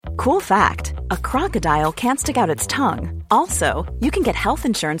Cool fact, a crocodile can't stick out its tongue. Also, you can get health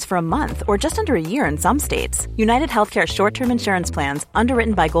insurance for a month or just under a year in some states. United Healthcare short-term insurance plans,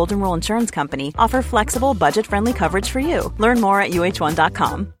 underwritten by Golden Rule Insurance Company, offer flexible, budget-friendly coverage for you. Learn more at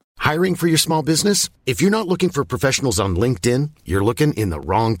uh1.com. Hiring for your small business? If you're not looking for professionals on LinkedIn, you're looking in the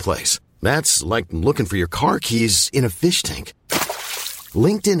wrong place. That's like looking for your car keys in a fish tank.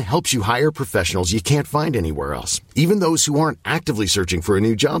 LinkedIn helps you hire professionals you can't find anywhere else, even those who aren't actively searching for a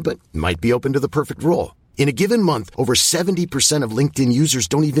new job but might be open to the perfect role. In a given month, over 70% of LinkedIn users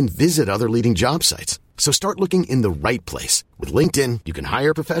don't even visit other leading job sites. So start looking in the right place. With LinkedIn, you can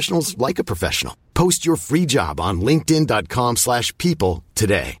hire professionals like a professional. Post your free job on linkedin.com/people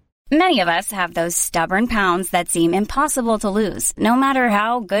today. Many of us have those stubborn pounds that seem impossible to lose, no matter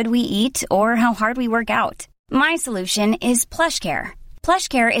how good we eat or how hard we work out. My solution is PlushCare.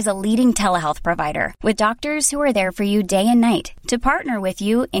 PlushCare is a leading telehealth provider with doctors who are there for you day and night to partner with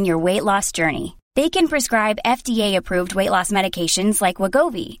you in your weight loss journey. They can prescribe FDA-approved weight loss medications like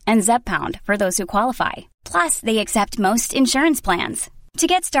Wegovy and Zepbound for those who qualify. Plus, they accept most insurance plans. To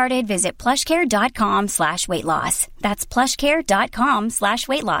get started, visit plushcare.com/weightloss. That's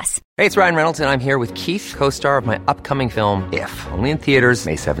plushcare.com/weightloss. Hey, it's Ryan Reynolds, and I'm here with Keith, co-star of my upcoming film, If, only in theaters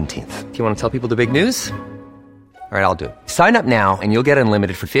May 17th. Do you want to tell people the big news? All right, I'll do it. Sign up now and you'll get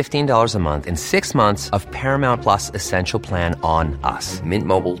unlimited for $15 a month and 6 months of Paramount Plus Essential Plan on us.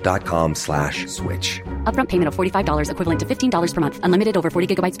 MintMobile.com/switch. Upfront payment of $45 equivalent to $15 per month. Unlimited over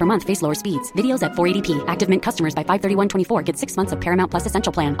 40 gigabytes per month. Face lower speeds. Videos at 480p. Active Mint customers by 531.24 get 6 months of Paramount Plus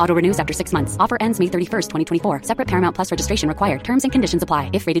Essential Plan. Auto renews after 6 months. Offer ends May 31st, 2024. Separate Paramount Plus registration required. Terms and conditions apply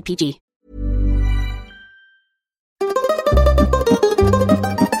if rated PG.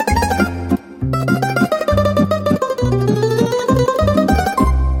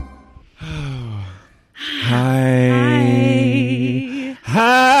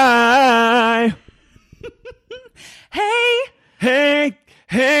 Hi.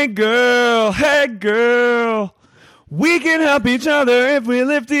 Hey, girl. We can help each other if we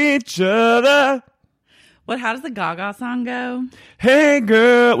lift each other. What? How does the Gaga song go? Hey,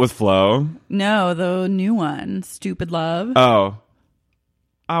 girl. With Flo? No, the new one, Stupid Love. Oh.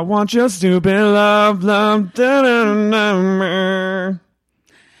 I want your stupid love. I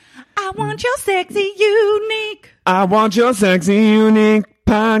want your sexy, unique. I want your sexy, unique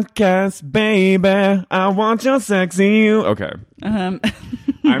podcast, baby. I want your sexy, Okay. I'm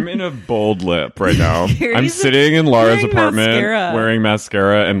in a bold lip right now. I'm sitting in Laura's apartment wearing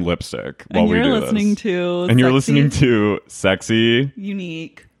mascara and lipstick while we do this. And you're listening to Sexy,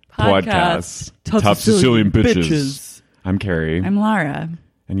 Unique Podcast. Top Sicilian bitches. I'm Carrie. I'm Laura.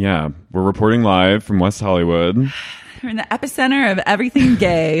 And yeah, we're reporting live from West Hollywood. We're in the epicenter of everything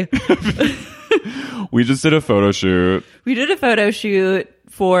gay. We just did a photo shoot. We did a photo shoot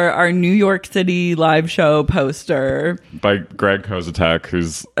for our New York City live show poster. By Greg Kozatek,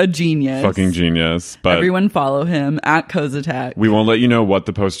 who's a genius. Fucking genius. But everyone follow him at Kozatek. We won't let you know what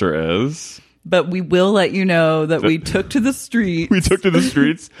the poster is. But we will let you know that we took to the streets. We took to the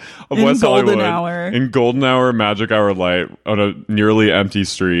streets of West Hollywood. In golden hour, magic hour light on a nearly empty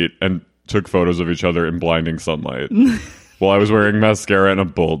street and took photos of each other in blinding sunlight while I was wearing mascara and a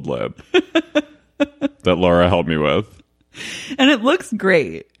bold lip that Laura helped me with. And it looks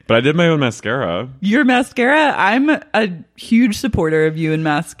great. But I did my own mascara. Your mascara? I'm a huge supporter of you in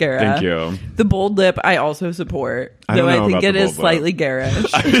mascara. Thank you. The bold lip, I also support. Though I think it is slightly garish.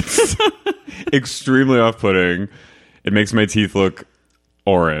 It's extremely off-putting. It makes my teeth look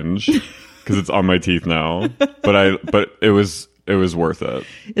orange because it's on my teeth now. But it was worth it.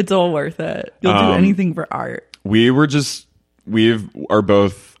 It's all worth it. You'll do anything for art. We are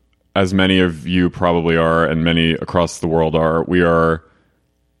both, as many of you probably are, and many across the world are, we are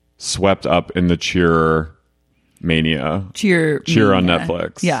swept up in the Cheer mania. Cheer on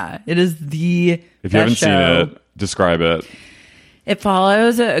Netflix. Yeah, it is the If you haven't seen it, describe it. It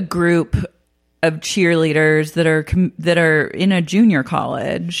follows a group of cheerleaders that are in a junior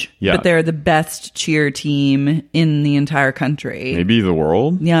college, but they're the best cheer team in the entire country. Maybe the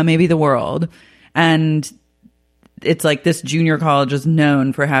world? Yeah, maybe the world. And it's like this junior college is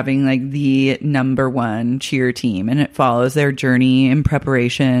known for having like the #1 cheer team, and it follows their journey in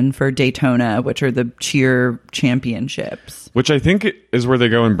preparation for Daytona, which are the cheer championships. Which I think is where they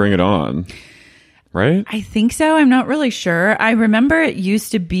go and bring it on, right? I think so. I'm not really sure. I remember it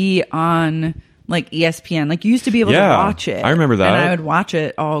used to be on like ESPN. Like you used to be able to watch it. I remember that. And I would watch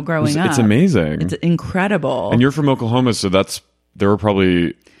it all growing up. It's amazing. It's incredible. And you're from Oklahoma, so there were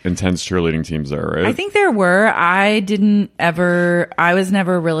probably intense cheerleading teams there, right? I think there were. I was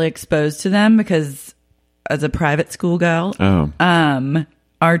never really exposed to them because as a private school girl. Oh.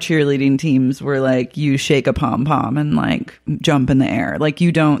 our cheerleading teams were like, you shake a pom-pom and like jump in the air. Like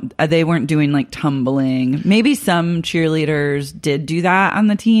they weren't doing like tumbling. Maybe some cheerleaders did do that on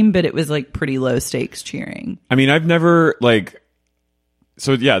the team, but it was like pretty low stakes cheering. I mean, I've never like,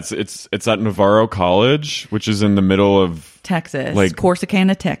 so yeah, it's at Navarro College, which is in the middle of Texas, like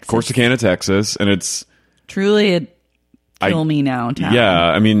Corsicana, Texas. And it's truly a kill me now town. Yeah.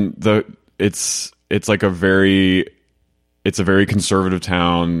 I mean, it's like it's a very conservative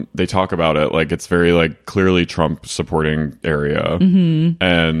town. They talk about it like it's very like clearly Trump supporting area. Mm-hmm.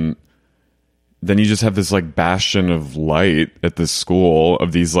 And then you just have this like bastion of light at this school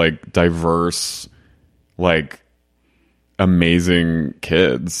of these like diverse, like amazing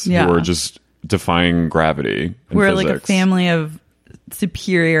kids who are just defying gravity. We're physics. Like a family of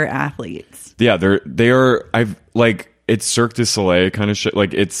superior athletes. Yeah, they are. It's Cirque du Soleil kind of shit.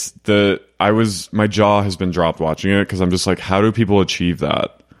 Like my jaw has been dropped watching it because I'm just like, how do people achieve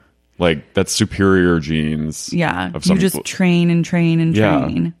that? Like that's superior genes. Yeah, you just train and train and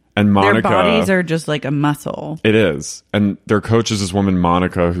train. Yeah. And Monica, their bodies are just like a muscle. It is, and their coach is this woman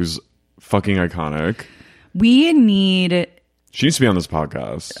Monica, who's fucking iconic. She needs to be on this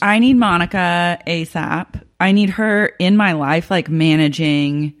podcast. I need Monica ASAP. I need her in my life, like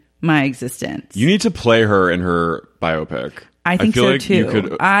managing my existence. You need to play her in her biopic. I think feel so like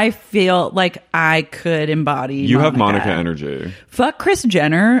too. I feel like I could embody You have Monica energy. Fuck Kris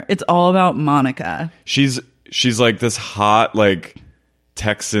Jenner. It's all about Monica. She's like this hot like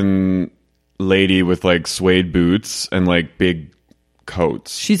Texan lady with like suede boots and like big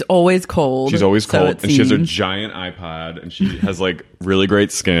coats. She's always cold. And she has a giant iPod and she has like really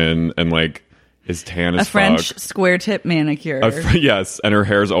great skin and like is tan as fuck. A French square tip manicure. Yes, and her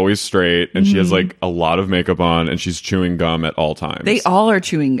hair is always straight, and she has like a lot of makeup on, and she's chewing gum at all times. They all are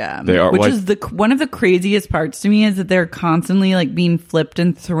chewing gum. They are, which like, is one of the craziest parts to me is that they're constantly like being flipped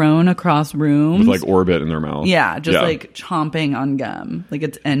and thrown across rooms with like Orbit in their mouth. Yeah, like chomping on gum, like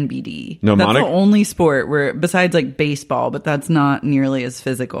it's NBD. No, that's the only sport where besides like baseball, but that's not nearly as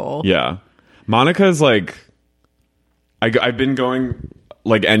physical. Yeah, Monica's like, I've been going.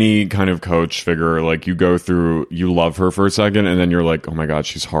 Like any kind of coach figure, like you go through, you love her for a second, and then you're like, oh my god,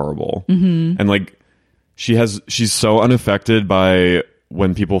 she's horrible. Mm-hmm. And like she's so unaffected by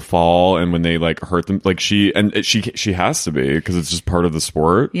when people fall and when they like hurt them. Like she has to be because it's just part of the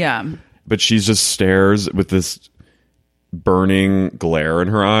sport. Yeah. But she just stares with this burning glare in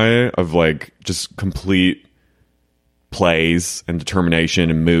her eye of like just complete plays and determination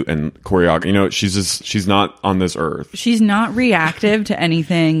and mood and choreography. You know, she's not on this earth. She's not reactive to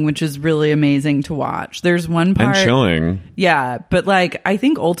anything, which is really amazing to watch. There's one part and chilling. Yeah, but like I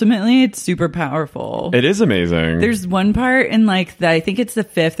think ultimately it's super powerful. It is amazing. There's one part in like I think it's the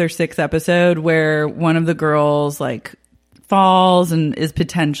 5th or 6th episode where one of the girls like falls and is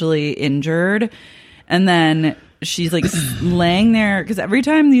potentially injured, and then she's like laying there because every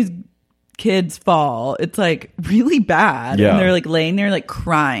time these kids fall, it's like really bad. Yeah. And they're like laying there like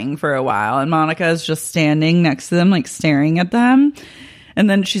crying for a while, and Monica is just standing next to them like staring at them, and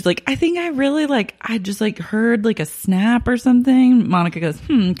then she's like, I think I really like I just like heard like a snap or something. Monica goes,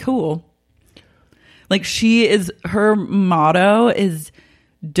 cool. Like her motto is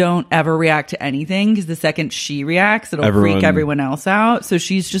don't ever react to anything because the second she reacts it'll freak everyone else out. So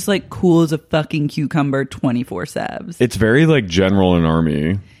she's just like cool as a fucking cucumber 24/7. It's very like general and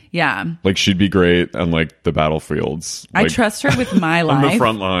army. Yeah. Like she'd be great on like the battlefields. I like, trust her with my life. On the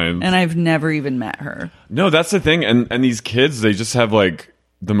front lines. And I've never even met her. No, that's the thing. And these kids, they just have like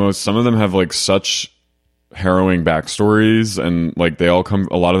some of them have like such harrowing backstories, and like a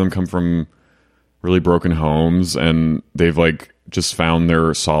lot of them come from really broken homes, and they've like just found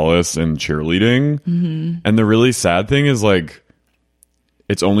their solace in cheerleading. Mm-hmm. And the really sad thing is like,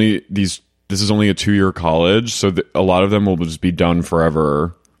 this is only a 2-year college. So a lot of them will just be done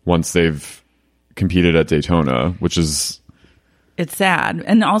forever once they've competed at Daytona, which is... It's sad.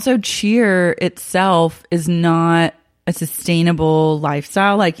 And also cheer itself is not a sustainable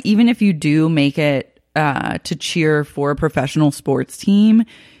lifestyle. Like even if you do make it to cheer for a professional sports team,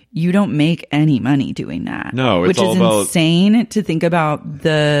 you don't make any money doing that. No, it's all about... insane to think about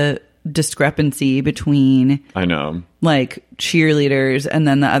the discrepancy between... I know. Like cheerleaders and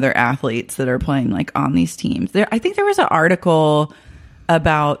then the other athletes that are playing like on these teams. I think there was an article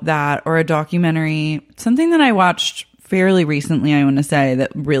about that, or a documentary, something that I watched fairly recently, I want to say,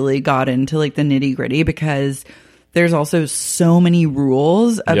 that really got into like the nitty gritty, because there's also so many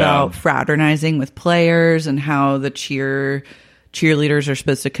rules about fraternizing with players and how the cheerleaders are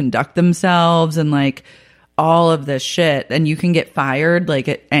supposed to conduct themselves, and like all of this shit, and you can get fired like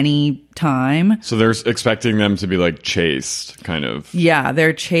at any time. So they're expecting them to be like chaste, kind of. Yeah,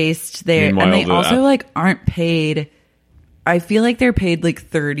 they're chaste. And they also like aren't paid. I feel like they're paid like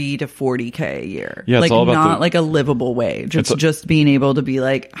 $30 to $40K a year. Yeah, it's like all about not like a livable wage. It's just being able to be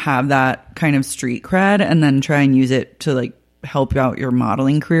like have that kind of street cred and then try and use it to like help out your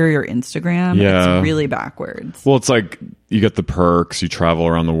modeling career, your Instagram. Yeah. It's really backwards. Well, it's like you get the perks, you travel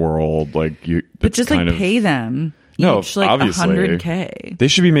around the world, like you. But just like pay them. No, each, like obviously, $100K. They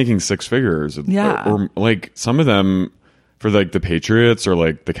should be making six figures. Yeah, or like some of them for like the Patriots or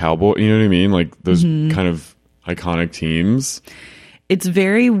like the Cowboys. You know what I mean? Like those kind of iconic teams. It's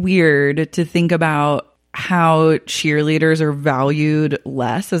very weird to think about how cheerleaders are valued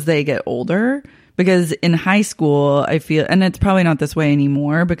less as they get older, because in high school I feel, and it's probably not this way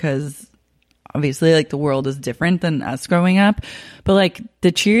anymore because obviously like the world is different than us growing up, but like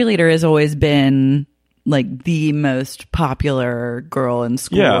the cheerleader has always been like the most popular girl in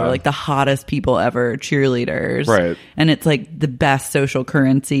school, or like the hottest people ever, cheerleaders. Right. And it's like the best social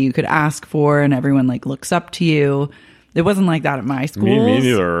currency you could ask for, and everyone like looks up to you. It wasn't like that at my school. Me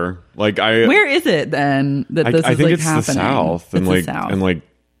neither. Like where is it then that this I is think like it's happening? the South and it's like the South. and like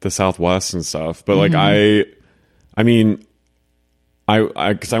the Southwest and stuff. But like I mean,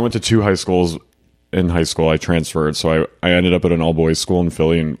 because I went to two high schools. In high school, I transferred, so I ended up at an all boys school in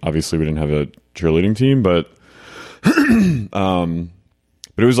Philly, and obviously we didn't have a cheerleading team, but but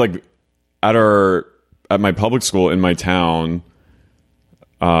it was like at my public school in my town,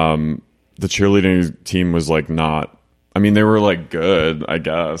 the cheerleading team was like not. I mean, they were like good, I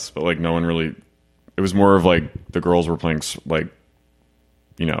guess, but like no one really. It was more of like the girls were playing like,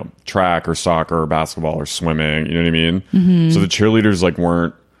 you know, track or soccer or basketball or swimming. You know what I mean? Mm-hmm. So the cheerleaders like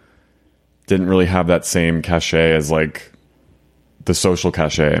didn't really have that same cachet as like the social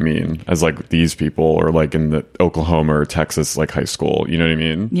cachet. I mean, as like these people or like in the Oklahoma or Texas like high school. You know what I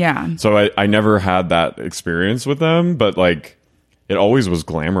mean? Yeah. So I never had that experience with them, but like it always was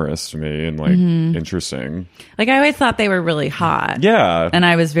glamorous to me and like interesting. Like I always thought they were really hot. Yeah. And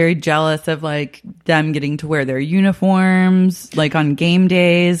I was very jealous of like them getting to wear their uniforms like on game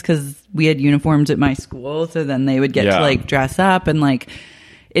days, because we had uniforms at my school. So then they would get to like dress up, and like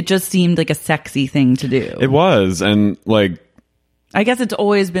it just seemed like a sexy thing to do. It was. And like, I guess it's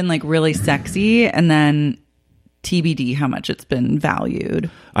always been like really sexy, and then TBD how much it's been valued.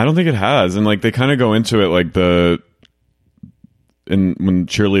 I don't think it has. And like they kind of go into it like when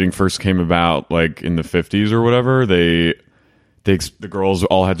cheerleading first came about, like in the 50s or whatever, the girls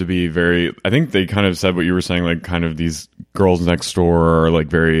all had to be very, I think they kind of said what you were saying, like kind of these girls next door are like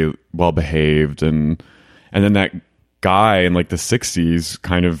very well behaved, and then that guy in like the 60s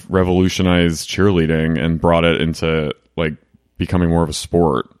kind of revolutionized cheerleading and brought it into like becoming more of a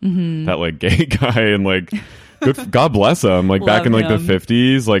sport. That like gay guy, and like God bless him, like back in like the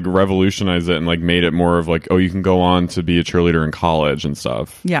 50s, like revolutionized it and like made it more of like, oh, you can go on to be a cheerleader in college and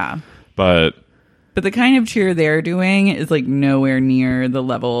stuff. Yeah. But the kind of cheer they're doing is like nowhere near the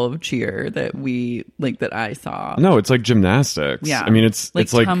level of cheer that that I saw. No, it's like gymnastics. Yeah. I mean, it's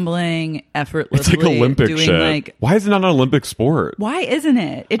like tumbling effortlessly. It's like Olympic doing shit. Like, why is it not an Olympic sport? Why isn't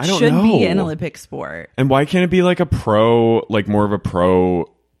it? It should be an Olympic sport. And why can't it be like a pro, like more of a pro,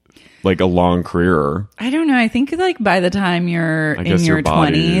 like a long career? I don't know. I think like by the time you're in your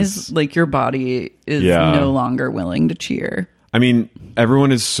 20s, like your body is no longer willing to cheer. I mean,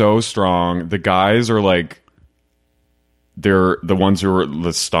 everyone is so strong. The guys are like, they're the ones who are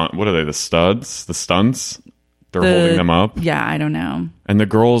the stunt. What are they? The studs? The stunts? They're holding them up. Yeah, I don't know. And the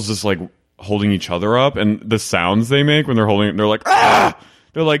girls just like holding each other up, and the sounds they make when they're holding it, they're like, ah!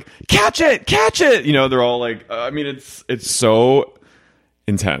 They're like, catch it! You know, they're all like, I mean, it's so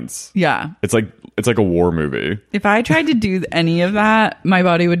intense. Yeah. It's like a war movie. If I tried to do any of that, my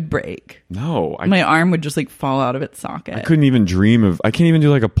body would break. No. My arm would just like fall out of its socket. I couldn't even dream of, I can't even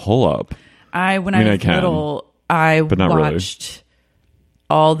do like a pull-up. When I was little, I watched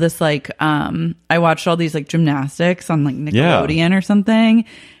all this like, I watched all these like gymnastics on like Nickelodeon or something.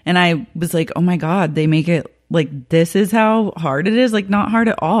 And I was like, oh my God, they make it like, this is how hard it is. Like, not hard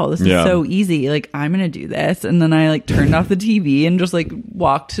at all. This is so easy. Like, I'm going to do this. And then I like turned off the TV and just like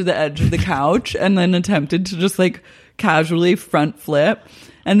walked to the edge of the couch and then attempted to just like casually front flip.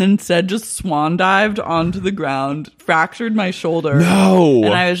 And then instead just swan dived onto the ground, fractured my shoulder. No.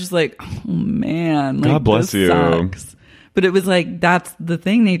 And I was just like, oh man. Like, God bless you. Sucks. But it was like, that's the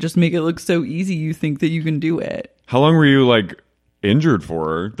thing. They just make it look so easy. You think that you can do it. How long were you like injured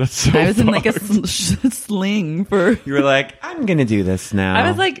for. That's so I was in like a fucked. sling for. You were like, I'm gonna do this now. I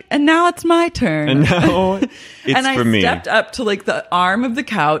was like, and now it's my turn. And now it's and I for me. stepped up to like the arm of the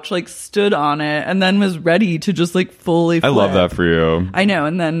couch, like stood on it, and then was ready to just like fully flip. I love that for you. I know,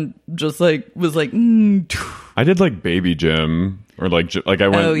 and then just like was like. I did like baby gym, or like I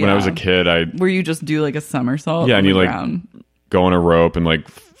went when I was a kid. Where you just do like a somersault. Yeah, and you like ground. go on a rope and like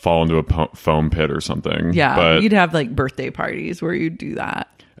fall into a foam pit or something. Yeah, but you'd have like birthday parties where you'd do that.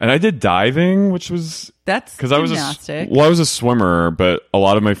 And I did diving, which was that's because I was a swimmer, but a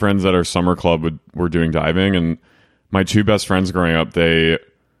lot of my friends at our summer club were doing diving, and my two best friends growing up, they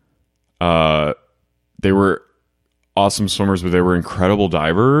were awesome swimmers, but they were incredible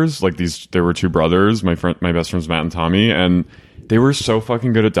divers. Like they were two brothers, my best friends Matt and Tommy, and they were so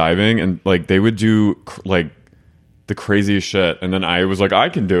fucking good at diving, and like they would do like the craziest shit, and then I was like, I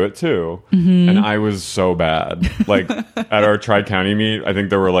can do it too. And I was so bad. Like at our Tri-County meet, I think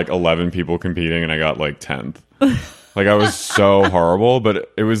there were like 11 people competing, and I got like 10th. Like I was so horrible,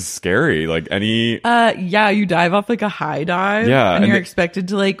 but it was scary. Like any you dive off like a high dive, and you're expected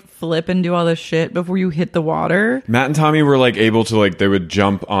to like flip and do all this shit before you hit the water. Matt and Tommy were like able to like, they would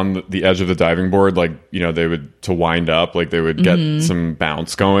jump on the edge of the diving board, like, you know, they would to wind up, like they would get some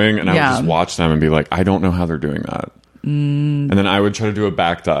bounce going, and I would just watch them and be like, I don't know how they're doing that. And then I would try to do a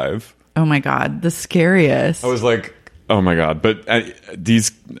back dive. Oh my god, the scariest. I was like, oh my god. But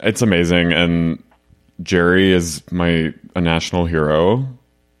it's amazing, and Jerry is a national hero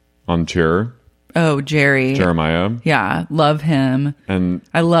on cheer. Oh, Jeremiah. Yeah, love him. And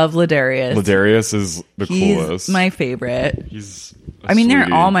I love Ladarius. Ladarius is the coolest. He's my favorite. He's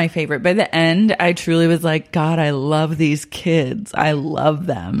they're all my favorite. By the end, I truly was like, God, I love these kids. I love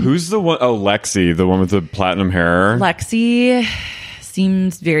them. Who's the one? Oh, Lexi, the one with the platinum hair. Lexi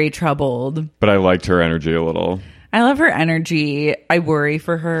seems very troubled. But I liked her energy a little. I love her energy. I worry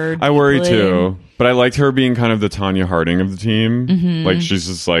for her deeply. I worry too. But I liked her being kind of the Tanya Harding of the team. Like she's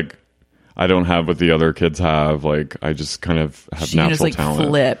just like, I don't have what the other kids have. Like I just kind of have natural just, like, talent.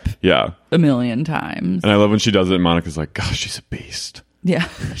 Flip. Yeah. A million times. And I love when she does it and Monica's like, gosh, she's a beast. Yeah,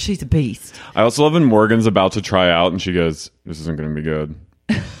 she's a beast. I also love when Morgan's about to try out and she goes, this isn't going to be good.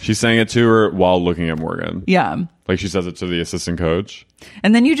 She's saying it to her while looking at Morgan. Yeah. Like she says it to the assistant coach.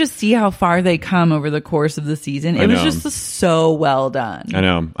 And then you just see how far they come over the course of the season. It was just so well done. I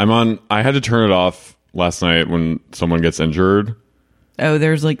know. I had to turn it off last night when someone gets injured. Oh,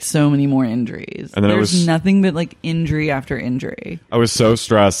 there's like so many more injuries. And then there's nothing but like injury after injury. I was so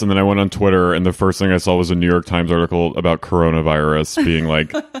stressed, and then I went on Twitter, and the first thing I saw was a New York Times article about coronavirus being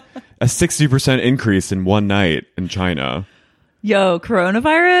like a 60% increase in one night in China. Yo,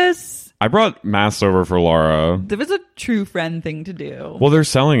 coronavirus? I brought masks over for Laura. That was a true friend thing to do. Well, they're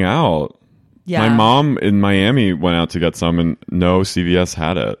selling out. Yeah. My mom in Miami went out to get some, and no CVS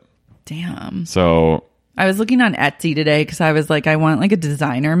had it. Damn. So I was looking on Etsy today because I was like, I want like a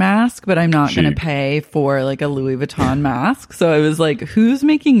designer mask, but I'm not going to pay for like a Louis Vuitton mask. So I was like, who's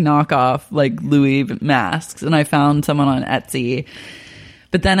making knockoff like Louis masks? And I found someone on Etsy.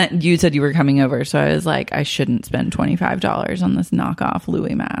 But then you said you were coming over, so I was like, I shouldn't spend $25 on this knockoff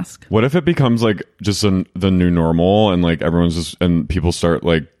Louis mask. What if it becomes like just the new normal, and like everyone's just, and people start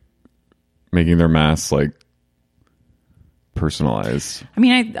like making their masks like personalized? I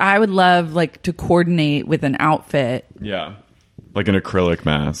mean, I would love like to coordinate with an outfit. Yeah, like an acrylic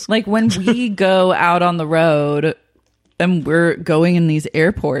mask. Like when we go out on the road and we're going in these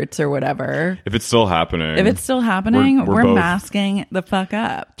airports or whatever. If it's still happening. We're masking the fuck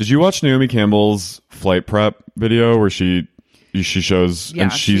up. Did you watch Naomi Campbell's flight prep video where she shows,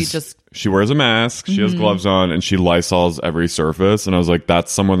 and she wears a mask, she has gloves on, and she Lysols every surface, and I was like,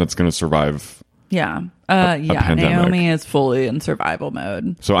 that's someone that's going to survive. Yeah. A pandemic. Naomi is fully in survival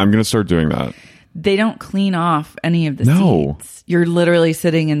mode. So I'm going to start doing that. They don't clean off any of the seats. You're literally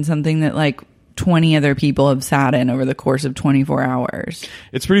sitting in something that like 20 other people have sat in over the course of 24 hours.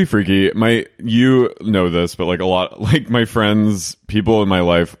 It's pretty freaky. You know this, but like a lot, like my friends, people in my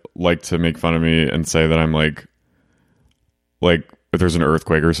life like to make fun of me and say that I'm like if there's an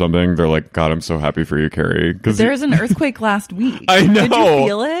earthquake or something, they're like, God, I'm so happy for you, Carrie. Because there was an earthquake last week. I know. Did you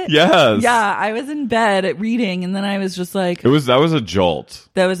feel it? Yes. Yeah, I was in bed reading, and then I was just like, that was a jolt.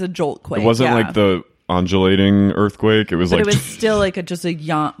 That was a jolt quake. It wasn't like the undulating earthquake. It was it was still like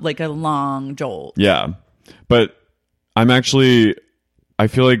a long jolt. Yeah, but I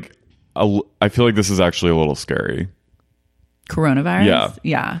feel like this is actually a little scary. Coronavirus.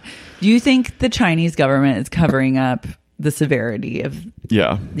 Yeah. Do you think the Chinese government is covering up the severity of?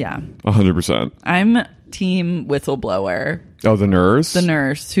 Yeah 100%. I'm team whistleblower. Oh, the nurse? The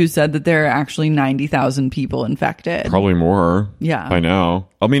nurse who said that there are actually 90,000 people infected. Probably more. Yeah. By now.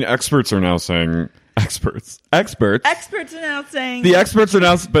 I mean, experts are now saying... Experts are now saying... The experts are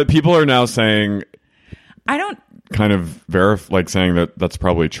now... But people are now saying... I don't... Kind of saying that that's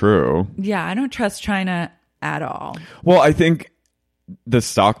probably true. Yeah, I don't trust China at all. Well, I think the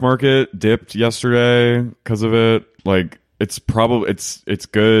stock market dipped yesterday because of it. Like, it's probably... It's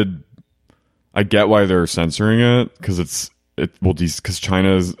good... I get why they're censoring it because because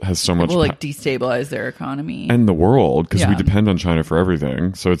China has so much. Will destabilize their economy and the world because we depend on China for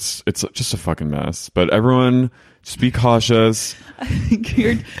everything. So it's just a fucking mess. But everyone, just be cautious.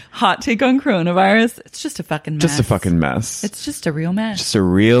 Your hot take on coronavirus? It's just a fucking mess. Just a fucking mess. It's just a real mess. Just a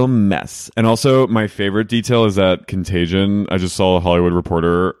real mess. And also, my favorite detail is that Contagion. I just saw a Hollywood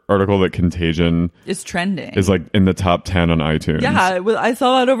Reporter article that Contagion is trending. Is like in the top 10 on iTunes. Yeah, I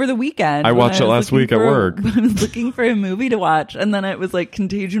saw that over the weekend. I watched it last week at work. I was looking for a movie to watch, and then it was like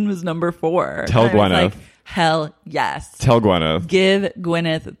Contagion was number 4. Tell Gwyneth. Hell yes. Tell Gwyneth. Give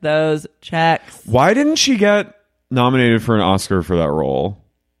Gwyneth those checks. Why didn't she get nominated for an Oscar for that role?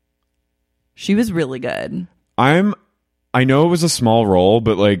 She was really good. I know it was a small role,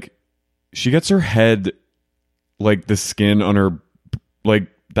 but like she gets her head, like the skin on her, like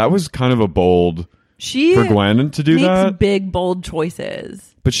that was kind of a bold for Gwen to do that. Makes big bold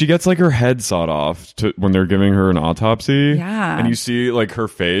choices. But she gets like her head sawed off when they're giving her an autopsy. Yeah. And you see like her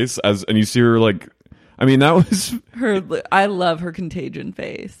face and you see her like, I mean that was her. I love her Contagion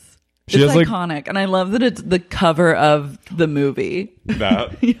face. It's iconic, and I love that it's the cover of the movie.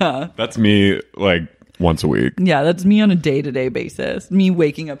 That? Yeah. That's me, like, once a week. Yeah, that's me on a day-to-day basis. Me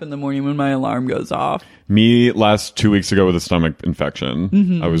waking up in the morning when my alarm goes off. Me 2 weeks ago with a stomach infection.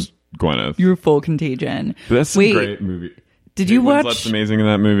 Mm-hmm. I was Gwyneth. You were full Contagion. But that's a great movie. Did you watch... That's amazing in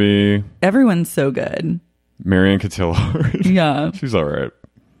that movie. Everyone's so good. Marianne Cotillard. Yeah. She's all right.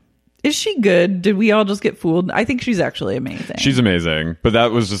 Is she good? Did we all just get fooled? I think she's actually amazing. She's amazing. But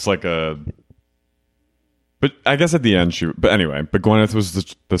that was just like But I guess at the end But anyway, but Gwyneth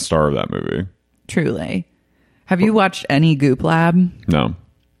was the star of that movie. Truly. Have you watched any Goop Lab? No.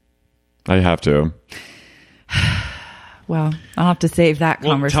 I have to. Well, I'll have to save that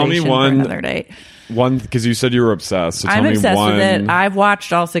conversation for another day. One, because you said you were obsessed. So I'm obsessed with it. I've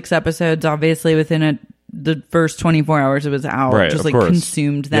watched all 6 episodes, obviously, within the first 24 hours it was out. Right, just course.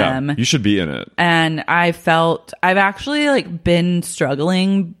 Consumed them. Yeah, you should be in it. And I've actually been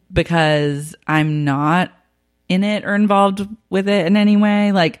struggling because I'm not in it or involved with it in any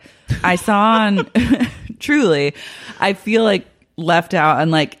way. Like I saw on truly, I feel like left out and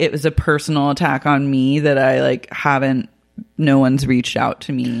like it was a personal attack on me that I no one's reached out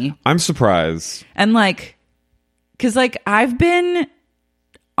to me. I'm surprised. And because I've been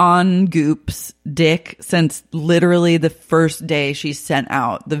on Goop's dick since literally the first day she sent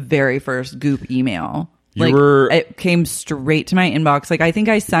out the very first Goop email. It came straight to my inbox. I think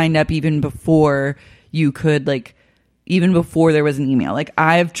I signed up even before you could, even before there was an email.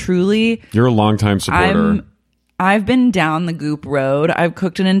 You're a longtime supporter. I've been down the Goop road. I've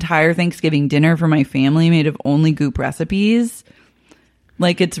cooked an entire Thanksgiving dinner for my family made of only Goop recipes.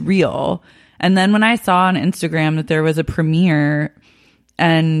 It's real. And then when I saw on Instagram that there was a premiere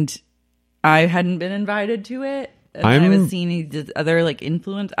and I hadn't been invited to it, and I was seeing these other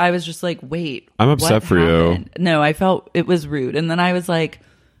influence, I was just wait, I'm upset for you. No, I felt it was rude. And then I was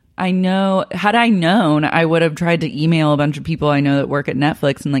I know, had I known, I would have tried to email a bunch of people I know that work at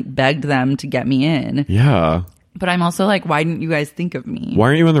Netflix and begged them to get me in. Yeah. But I'm also why didn't you guys think of me? Why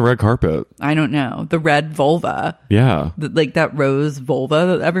aren't you on the red carpet? I don't know. The red vulva. Yeah. That rose vulva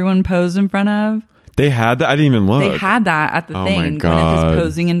that everyone posed in front of. They had that? I didn't even look. They had that at the thing. My and God. Gwyneth is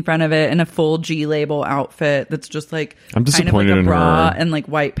posing in front of it in a full G-label outfit that's just I'm disappointed a bra in her. and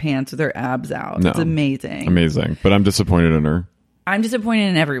white pants with her abs out. No. It's amazing. Amazing. But I'm disappointed in her. I'm disappointed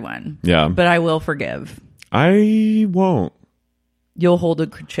in everyone. Yeah. But I will forgive. I won't. You'll hold a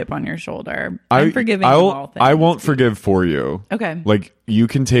chip on your shoulder. I'm forgiving all things. I won't forgive for you. Okay. You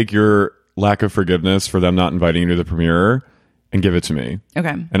can take your lack of forgiveness for them not inviting you to the premiere and give it to me. Okay.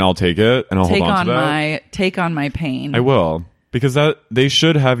 And I'll take it and I'll hold on to that. Take on my pain. I will. Because they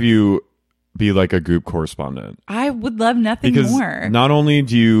should have you be a Goop correspondent. I would love nothing more. Not only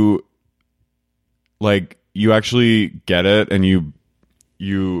do you you actually get it and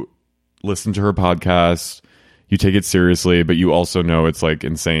you listen to her podcast, you take it seriously, but you also know it's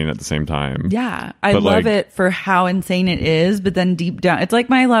insane at the same time. Yeah. I love it for how insane it is, but then deep down, it's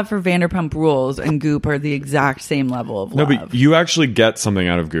my love for Vanderpump Rules and Goop are the exact same level of love. No, but you actually get something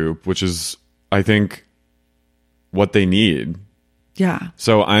out of Goop, which is, I think, what they need. Yeah.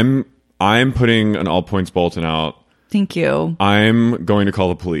 So I'm putting an all points bulletin out Thank you. I'm going to call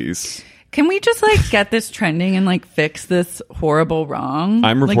the police. Can we just like get this trending and like fix this horrible wrong?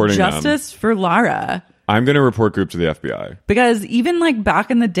 I'm reporting like, justice for Lara. I'm going to report Goop to the FBI. Because even like back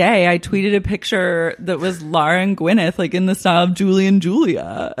in the day, I tweeted a picture that was Lara and Gwyneth like in the style of Julie and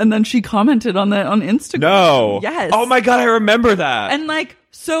Julia. And then she commented on that on Instagram. No. Yes. Oh my God, I remember that. And like,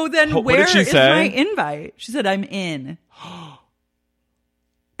 so then where is my invite? She said, I'm in.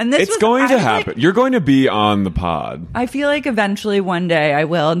 And this it's going to happen. Like, you're going to be on the pod. I feel like eventually one day I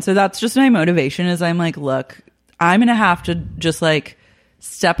will. And so that's just my motivation is I'm like, look, I'm going to have to just like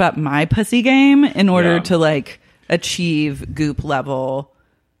step up my pussy game in order to like achieve Goop level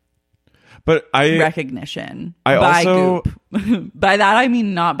recognition. By Goop. By that I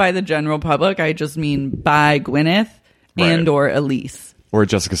mean not by the general public. I just mean by Gwyneth and or Elise. Or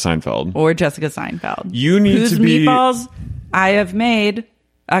Jessica Seinfeld. You need Whose to be... meatballs I have made...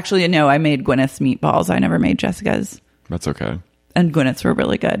 Actually, no, I made Gwyneth's meatballs. I never made Jessica's. That's okay. And Gwyneth's were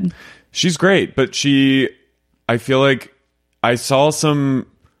really good. She's great, but I feel like I saw some...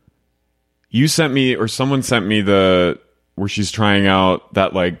 You sent me, or someone sent me where she's trying out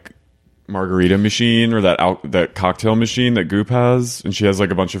that like margarita machine or that cocktail machine that Goop has, and she has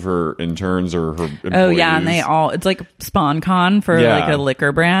like a bunch of her interns or her employees. Oh yeah, and it's like SpawnCon for like a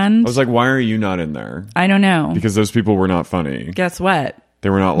liquor brand. I was like, why are you not in there? I don't know. Because those people were not funny. Guess what? They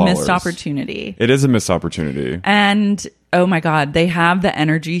were not lawless. Missed opportunity. It is a missed opportunity. And oh my God, they have the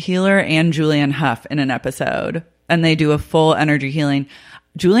energy healer and Julianne Hough in an episode, and they do a full energy healing.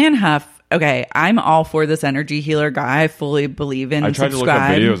 Julianne Hough. Okay, I'm all for this energy healer guy. I fully believe in. I tried to look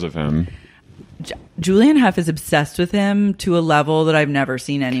up videos of him. Julianne Hough is obsessed with him to a level that I've never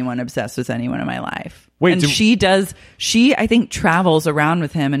seen anyone obsessed with anyone in my life. Wait, and she I think travels around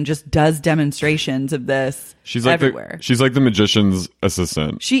with him and just does demonstrations of this everywhere. She's like the magician's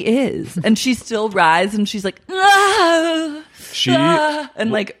assistant. She is. And she still writhes and she's like, and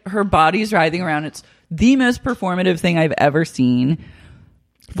like her body's writhing around. It's the most performative thing I've ever seen.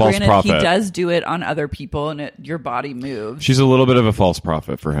 False prophet. He does do it on other people, and your body moves. She's a little bit of a false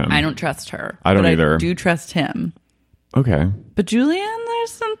prophet for him. I don't trust her. I don't either. I do trust him. Okay. But Julianne,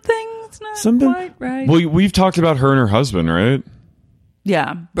 there's something that's not quite right. Well, we've talked about her and her husband, right?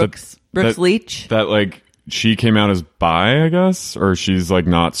 Yeah, Brooks Leach. That like she came out as bi, I guess, or she's like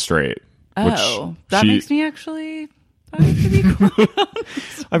not straight. Oh, that makes me actually. I have to be quite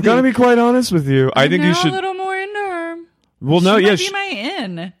honest. I've got to be quite honest with you. I think you should a little more into her. Well, no, she yeah, might be my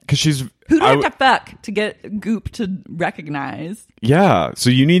in because she's who do I have to fuck to get Goop to recognize? Yeah,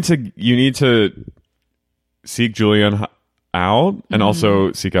 so you need to seek Julianne out and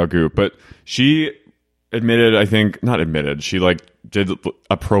also seek out Goop. But she admitted, she like did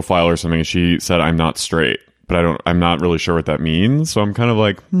a profile or something. And she said, "I'm not straight," but I'm not really sure what that means. So I'm kind of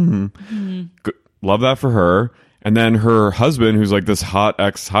like, love that for her. And then her husband, who's like this hot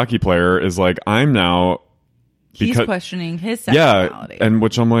ex-hockey player, is like, I'm now. He's questioning his sexuality. Yeah, and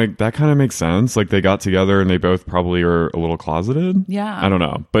which I'm like, that kind of makes sense. Like they got together and they both probably are a little closeted. Yeah. I don't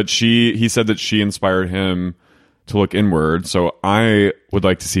know. But he said that she inspired him to look inward. So I would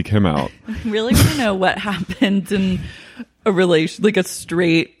like to seek him out. I really want to know what happens in a relation, like a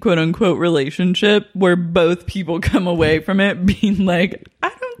straight quote unquote relationship where both people come away from it being like,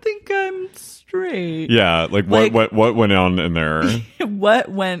 I don't think I'm straight. Yeah. Like what went on in there? What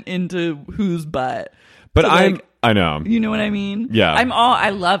went into whose butt? But I know. You know what I mean? Yeah. I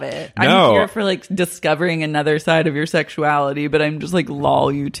love it. I'm here for like discovering another side of your sexuality, but I'm just like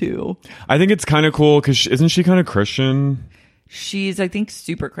lol you too. I think it's kind of cool because isn't she kind of Christian? She's, I think,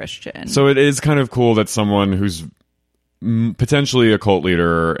 super Christian. So it is kind of cool that someone who's potentially a cult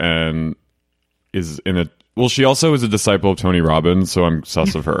leader and is in a... Well, she also is a disciple of Tony Robbins, so I'm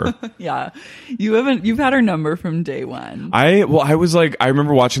sus of her. Yeah. You've had her number from day one. I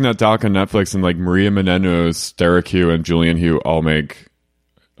remember watching that doc on Netflix and like Maria Menounos, Derek Hugh, and Julianne Hugh all make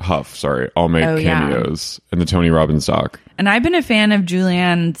cameos in the Tony Robbins doc. And I've been a fan of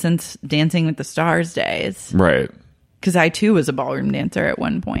Julianne since Dancing with the Stars days. Right. Because I too was a ballroom dancer at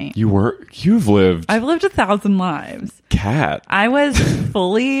one point. I've lived 1,000 lives. Cat. I was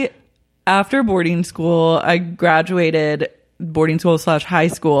fully... After boarding school, I graduated boarding school / high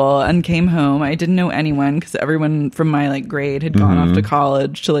school and came home. I didn't know anyone because everyone from my like grade had gone off to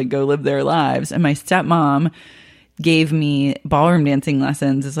college to like go live their lives. And my stepmom gave me ballroom dancing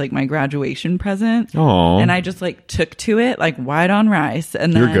lessons as like my graduation present. Aww. And I just like took to it like white on rice.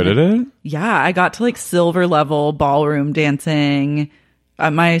 And then, you're good at it? Yeah, I got to like silver level ballroom dancing.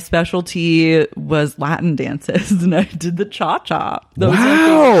 My specialty was Latin dances, and I did the cha-cha.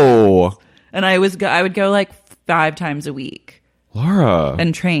 Wow! And I would go like 5 times a week, Laura,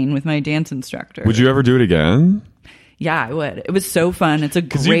 and train with my dance instructor. Would you ever do it again? Yeah, I would. It was so fun. It's a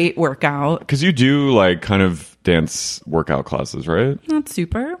great workout. Because you do like kind of dance workout classes, right? Not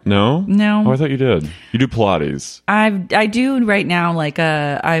super. No? No. Oh, I thought you did. You do Pilates. I do right now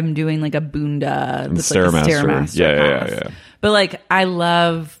I'm doing like a Bunda. And that's like a Stairmaster yeah. But like I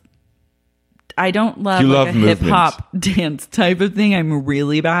don't love you like love a movement. hip hop dance type of thing. I'm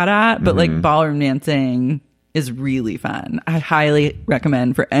really bad at, but like ballroom dancing is really fun. I highly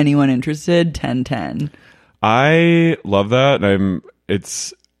recommend for anyone interested 1010. I love that. And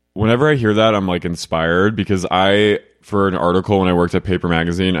it's whenever I hear that, I'm like inspired because for an article when I worked at Paper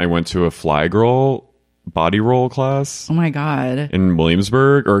Magazine, I went to a Fly Girl body roll class. Oh my God. In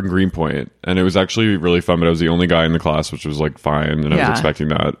Williamsburg or in Greenpoint. And it was actually really fun, but I was the only guy in the class, which was like fine. And I was expecting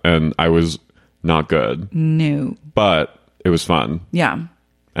that. And I was not good. No. But it was fun. Yeah.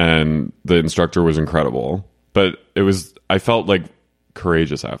 And the instructor was incredible. But I felt like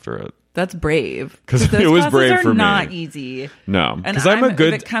courageous after it. That's brave. Because it was brave for me. Not easy. No, because if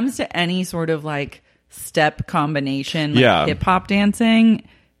it comes to any sort of like step combination, like hip hop dancing,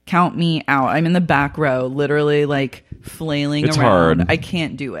 count me out. I'm in the back row, literally like flailing it's around. Hard. I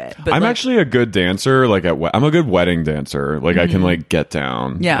can't do it. But I'm actually a good dancer. Like I'm a good wedding dancer. Like I can like get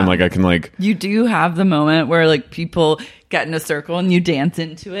down. Yeah, and like I can like. You do have the moment where like people get in a circle and you dance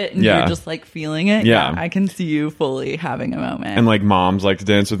into it and you're just like feeling it. Yeah. I can see you fully having a moment. And like moms like to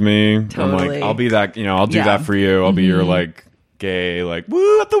dance with me. Totally. I'm like, I'll be that. I'll do that for you. I'll be your like gay like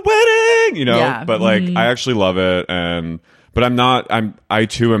woo at the wedding. Yeah. But like I actually love it but I'm not. I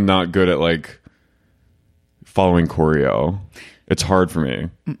too am not good at like following choreo. It's hard for me.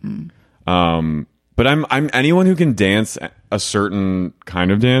 But I'm anyone who can dance a certain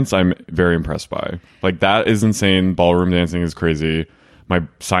kind of dance. I'm very impressed by. Like that is insane. Ballroom dancing is crazy. My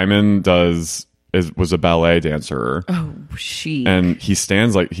Simon was a ballet dancer. Oh, chic. And he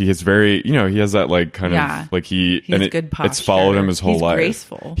stands like he is very. He has that like kind of like he has good posture. It's followed him his whole life.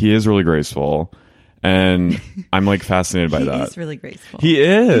 Graceful. He is really graceful. And I'm like fascinated by that. He's really graceful. He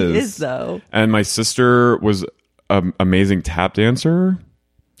is. He is though. And my sister was an amazing tap dancer.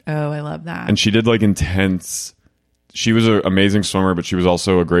 Oh, I love that. And she did like intense. She was an amazing swimmer, but she was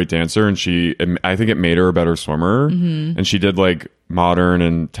also a great dancer. And I think it made her a better swimmer. And she did like modern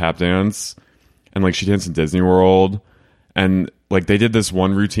and tap dance. And like she danced in Disney World. And like they did this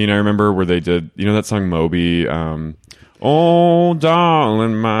one routine I remember where they did, that song Moby, oh,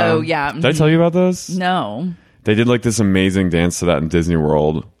 darling, my. Oh, yeah. Did I tell you about this? No. They did like this amazing dance to that in Disney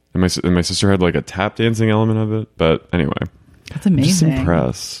World. And my sister had like a tap dancing element of it. But anyway. That's amazing. I'm just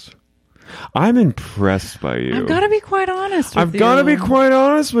impressed. I'm impressed by you. I've got to be quite honest with you. I've got to be quite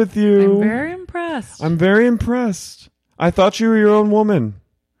honest with you. I'm very impressed. I'm very impressed. I thought you were your own woman.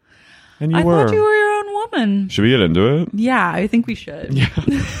 And you were. I thought you were your own woman. Should we get into it? Yeah, I think we should. Yeah.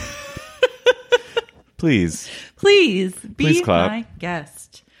 Please be clap. my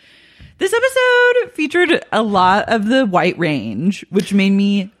guest. This episode featured a lot of the White Range, which made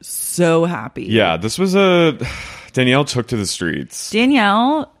me so happy. Yeah, this was Danielle took to the streets.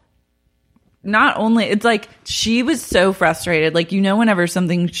 Danielle, not only, it's like she was so frustrated. Like, whenever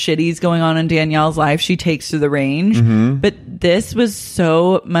something shitty's going on in Danielle's life, she takes to the range. But this was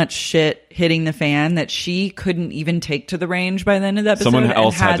so much shit hitting the fan that she couldn't even take to the range by the end of the episode. Someone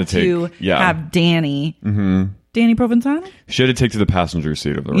else had to have Danny. Danny Provenzano? She had to take to the passenger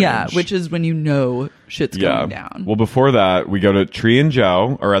seat of the range. Yeah, which is when shit's going down. Well, before that, we go to Tree and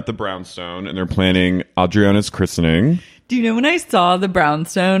Joe are at the Brownstone, and they're planning Adriana's christening. Do you know when I saw the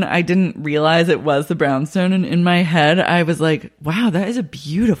brownstone, I didn't realize it was the brownstone. And in my head, I was like, wow, that is a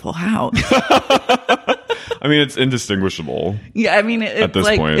beautiful house. I mean, it's indistinguishable. Yeah, I mean, at this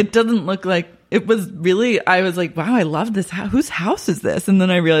point. It doesn't look like it was really, I was like, wow, I love this house. Whose house is this? And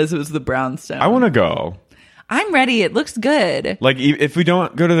then I realized it was the brownstone. I want to go. I'm ready. It looks good. Like, if we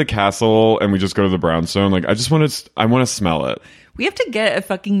don't go to the castle and we just go to the brownstone, like, I want to smell it. We have to get a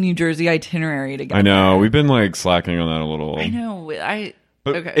fucking New Jersey itinerary together. I know. We've been like slacking on that a little. I know.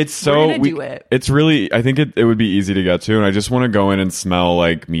 But okay. It's so we're gonna do it. It's really. I think it would be easy to get to, and I just want to go in and smell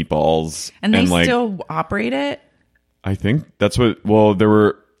like meatballs. And they like, still operate it. I think that's what. Well, there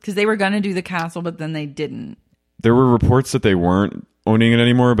were because they were gonna do the castle, but then they didn't. There were reports that they weren't owning it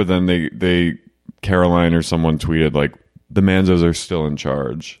anymore, but then they Caroline or someone tweeted like the Manzos are still in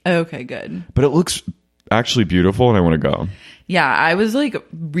charge. Okay, good. But it looks actually beautiful, and I want to go. Yeah, I was like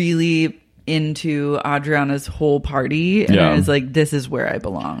really into Adriana's whole party, and I was like, this is where I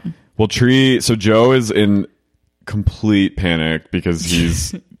belong. Well, so Joe is in complete panic because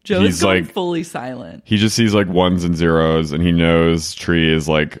he's he's like fully silent. He just sees like ones and zeros, and he knows Tree is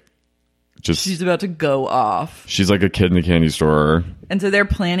like She's about to go off. She's like a kid in the candy store. And so they're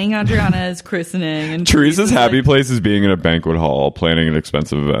planning Adriana's christening. And Teresa's happy place is being in a banquet hall planning an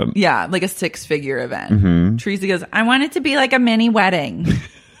expensive event. Yeah, like a 6-figure event. Teresa goes, I want it to be like a mini wedding.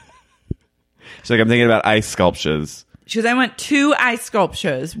 She's like, I'm thinking about ice sculptures. She goes, I want 2 ice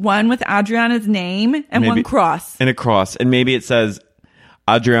sculptures. One with Adriana's name and one cross. And a cross. And maybe it says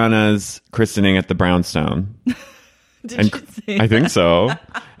Adriana's christening at the Brownstone. Did you say I think so.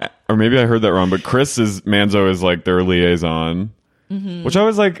 Or maybe I heard that wrong. But Manzo is like their liaison. Which I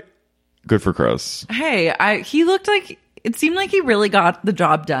was like, good for Chris. Hey, he looked like, it seemed like he really got the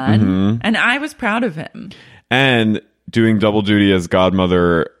job done. And I was proud of him. And doing double duty as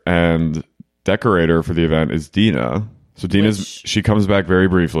godmother and decorator for the event is Dina. So she comes back very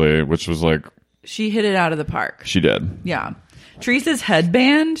briefly, which was like, she hit it out of the park. She did. Yeah. Teresa's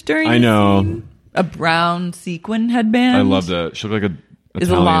headband during I know. Scene, a brown sequin headband. I loved it. She looked like is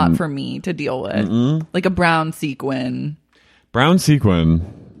a lot for me to deal with. Like a brown sequin. Brown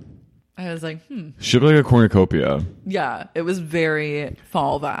sequin. I was like, She looked like a cornucopia. Yeah, it was very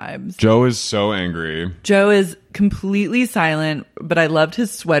fall vibes. Joe is so angry. Joe is completely silent, but I loved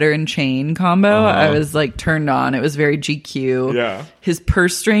his sweater and chain combo. I was like turned on. It was very GQ. Yeah. His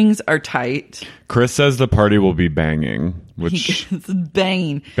purse strings are tight. Chris says the party will be banging, which It's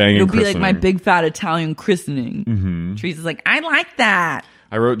banging. Banging It'll be like christening. my big fat Italian christening. Teresa's like, I like that.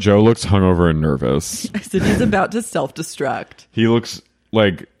 I wrote Joe looks hungover and nervous. I said he's about to self-destruct. He looks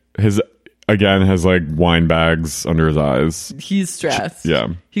like has like wine bags under his eyes. He's stressed. Yeah.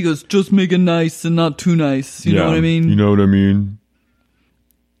 He goes, just make it nice and not too nice. You know what I mean? You know what I mean?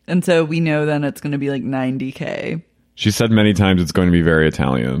 And so we know then it's going to be like $90K. She said many times it's going to be very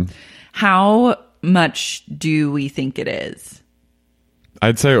Italian. How much do we think it is?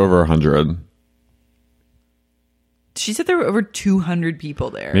 I'd say over 100. She said there were over 200 people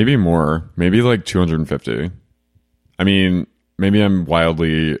there. Maybe more. Maybe like 250. I mean, maybe I'm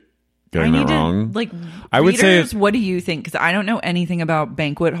wildly getting that wrong. I would say, what do you think? Because I don't know anything about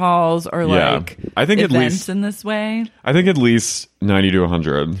banquet halls or like I think events at least, in this way. I think at least 90 to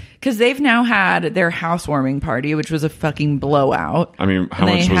 100. Because they've now had their housewarming party, which was a fucking blowout. I mean, how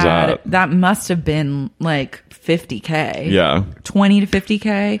much was that? That must have been like $50K. Yeah. 20 to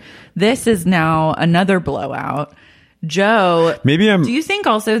 $50K. This is now another blowout. Joe, do you think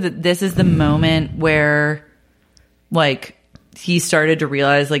also that this is the moment where like he started to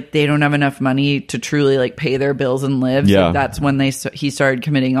realize like they don't have enough money to truly like pay their bills and live? Yeah. So that's when he started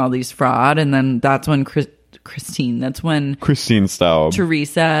committing all these fraud. And then that's when Christine Staub,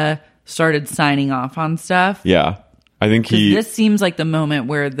 Teresa started signing off on stuff. Yeah. I think this seems like the moment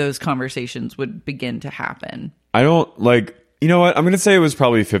where those conversations would begin to happen. I don't like, you know what? I'm going to say it was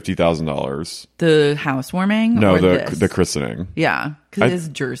probably $50,000. The housewarming? No, or the christening. Yeah, because it is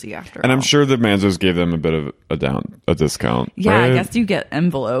Jersey after all. And I'm sure the Manzos gave them a bit of a discount. Yeah, right? I guess you get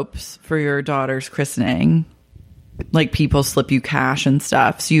envelopes for your daughter's christening. Like people slip you cash and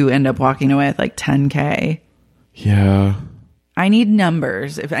stuff, so you end up walking away with like $10K. Yeah. I need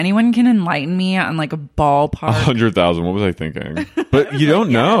numbers. If anyone can enlighten me on like a ballpark. 100,000. What was I thinking? But you don't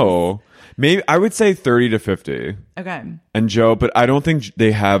know. Maybe I would say 30 to 50. Okay. And Joe, but I don't think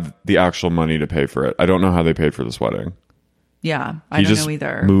they have the actual money to pay for it. I don't know how they paid for this wedding. Yeah, I don't know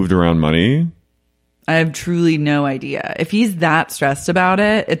either. Moved around money. I have truly no idea. If he's that stressed about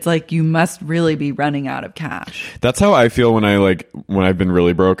it, it's like you must really be running out of cash. That's how I feel when I've been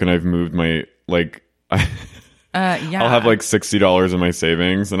really broke and I've moved my yeah. I'll have like $60 in my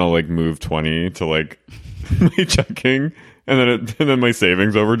savings and I'll like move 20 to like my checking. And then my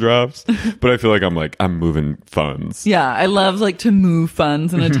savings overdrafts. But I feel like I'm moving funds. Yeah, I love like to move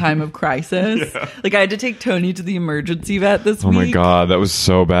funds in a time of crisis. Yeah. Like I had to take Tony to the emergency vet this week. Oh my God, that was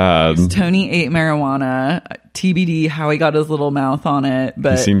so bad. Tony ate marijuana. TBD how he got his little mouth on it.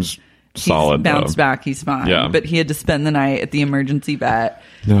 But he seems solid. He's bounced back. He's fine. Yeah. But he had to spend the night at the emergency vet.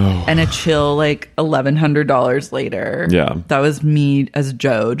 No. And a chill like $1,100 later. Yeah. That was me as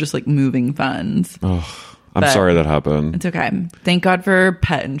Joe, just like moving funds. Oh. I'm sorry that happened. It's okay. Thank God for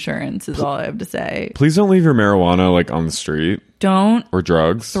pet insurance is all I have to say. Please don't leave your marijuana like on the street. Don't. Or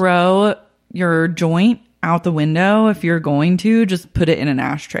drugs. Throw your joint out the window. If you're going to, just put it in an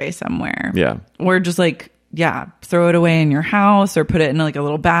ashtray somewhere. Yeah. Or just like, throw it away in your house or put it in like a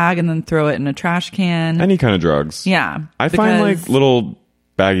little bag and then throw it in a trash can. Any kind of drugs. Yeah. I find like little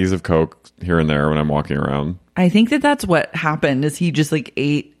baggies of Coke here and there when I'm walking around. I think that's what happened is he just like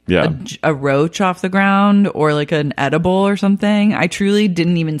ate Yeah. a roach off the ground or like an edible or something. I truly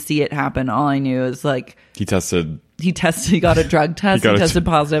didn't even see it happen. All I knew is like he got a drug test. He tested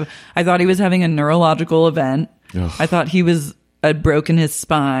positive. I thought he was having a neurological event. Ugh. I thought he was had broken his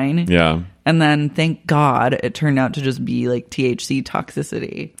spine. Yeah. And then, thank God, it turned out to just be like THC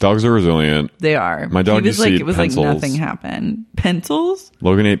toxicity. Dogs are resilient. They are. My dog used to eat it was pencils. like nothing happened. Pencils?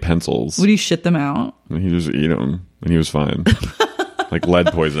 Logan ate pencils. Would he shit them out? And he just eat them, and he was fine. Like lead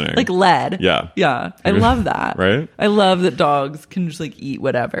poisoning. Like lead. Yeah. Yeah. I love that. Right? I love that dogs can just like eat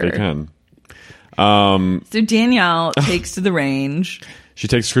whatever. They can. So Danielle takes to the range. She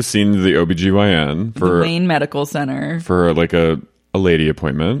takes Christine to the OBGYN for the Wayne Medical Center. For like a lady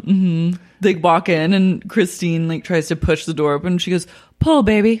appointment. Mm-hmm. They walk in and Christine like tries to push the door open. She goes, "Pull,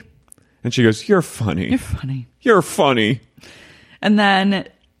 baby." And she goes, "You're funny. You're funny. You're funny." And then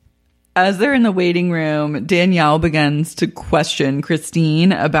as they're in the waiting room, Danielle begins to question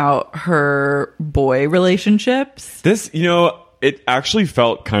Christine about her boy relationships. This, it actually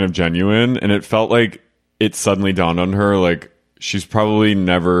felt kind of genuine, and it felt like it suddenly dawned on her, like, she's probably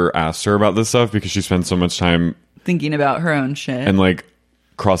never asked her about this stuff because she spends so much time thinking about her own shit and like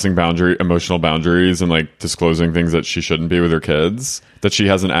crossing emotional boundaries and like disclosing things that she shouldn't be with her kids that she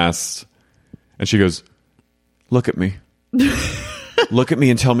hasn't asked. And she goes, "Look at me. Look at me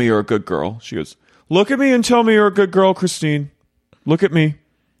and tell me you're a good girl." She goes, "Look at me and tell me you're a good girl, Christine. Look at me."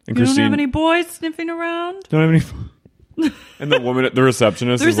 And you Christine, don't have any boys sniffing around? Don't have any. And the woman, the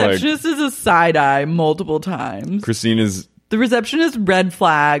receptionist is a side eye multiple times. Christine is. The receptionist red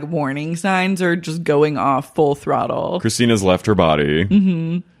flag warning signs are just going off full throttle. Christine has left her body.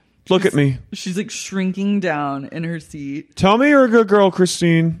 Mm-hmm. Look at me. She's like shrinking down in her seat. "Tell me you're a good girl,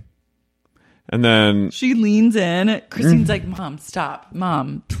 Christine." And then she leans in. Christine's like, "Mom, stop.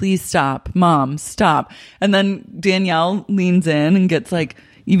 Mom, please stop. Mom, stop." And then Danielle leans in and gets like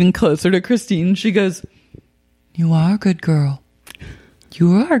even closer to Christine. She goes, "You are a good girl.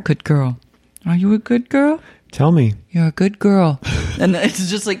 You are a good girl. Are you a good girl? Tell me. You're a good girl." And it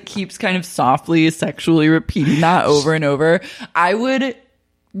just like keeps kind of softly, sexually repeating that over and over. I would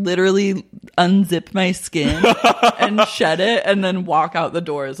literally unzip my skin and shed it and then walk out the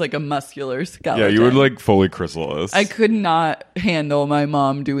door as like a muscular skeleton. Yeah, you would like fully chrysalis. I could not handle my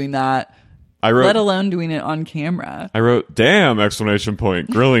mom doing that, let alone doing it on camera. I wrote, "Damn!" !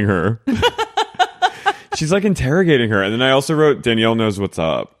 Grilling her. She's like interrogating her. And then I also wrote, "Danielle knows what's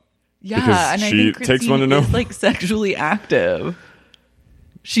up." Yeah, and she I think Christine takes one to know. Is like sexually active.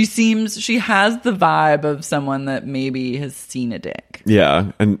 She has the vibe of someone that maybe has seen a dick.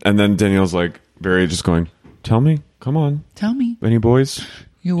 Yeah, and then Danielle's like very just going, "Tell me, come on, tell me, any boys?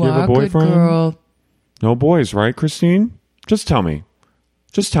 You have are a good girl. No boys, right, Christine? Just tell me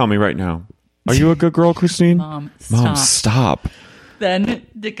right now. Are you a good girl, Christine?" Mom, stop. Then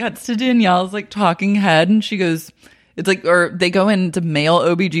it cuts to Danielle's like talking head, and she goes, it's like, or they go into male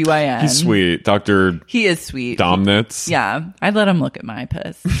OBGYN. He's sweet. He is sweet. Domnitz. Yeah. I'd let him look at my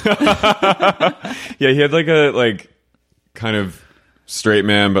piss. Yeah, he had like a kind of straight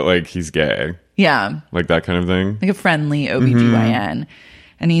man, but like he's gay. Yeah. Like that kind of thing. Like a friendly OBGYN. Mm-hmm.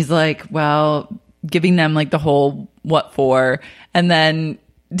 And he's like, well, giving them like the whole what for. And then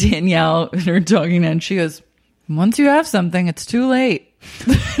Danielle in her talking head, she goes, "Once you have something, it's too late."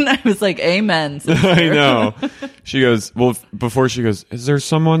 And I was like, "Amen, sister." I know. She goes, well, before she goes, "Is there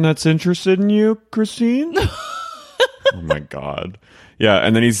someone that's interested in you, Christine?" Oh my God. Yeah.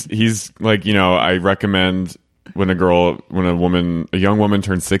 And then he's like, I recommend when a young woman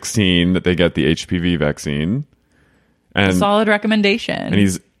turns 16 that they get the HPV vaccine. And a solid recommendation. And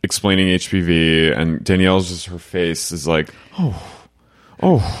he's explaining HPV, and Danielle's her face is like,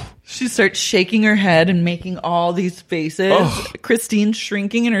 oh. She starts shaking her head and making all these faces. Oh. Christine's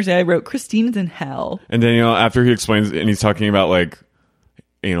shrinking in her head. I wrote, "Christine's in hell." And Danielle, after he explains, and he's talking about like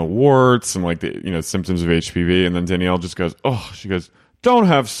anal warts and like the symptoms of HPV, and then Danielle just goes, she goes, "Don't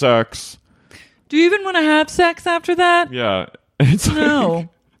have sex." Do you even want to have sex after that? Yeah. No.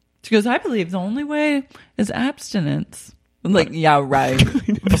 She goes, "I believe the only way is abstinence." I'm like, yeah, right.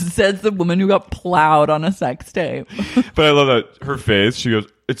 Says the woman who got plowed on a sex tape. But I love that her face. She goes,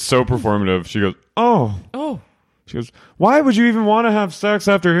 it's so performative. She goes, oh. She goes, "Why would you even want to have sex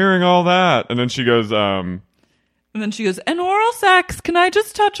after hearing all that?" And then she goes, and oral sex. Can I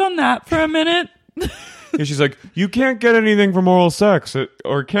just touch on that for a minute? And she's like, "You can't get anything from oral sex,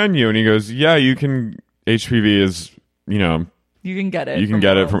 or can you?" And he goes, "Yeah, you can. HPV is, you can get it. You can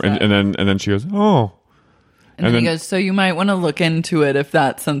get it from." And then she goes, "Oh." And then he goes, "So you might want to look into it if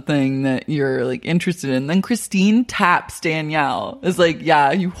that's something that you're like interested in." Then Christine taps Danielle. Is like,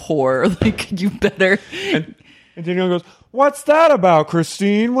 "Yeah, you whore. Like, you better." And Danielle goes, "What's that about,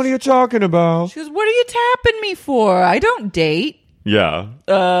 Christine? What are you talking about?" She goes, "What are you tapping me for? I don't date." Yeah.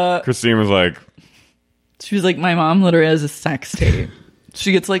 Christine was like, she was like, "My mom literally has a sex tape."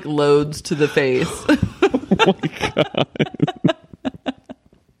 She gets like loads to the face. my God.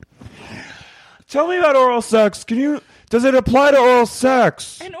 Tell me about oral sex. Does it apply to oral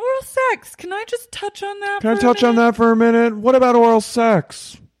sex? And oral sex. Can I just touch on that? Can I touch on that for a minute? What about oral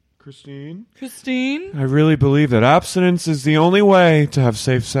sex? Christine? I really believe that abstinence is the only way to have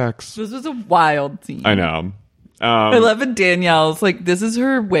safe sex. This was a wild scene. I know. I love it. Danielle's like, this is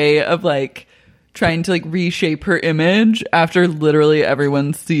her way of like trying to like reshape her image after literally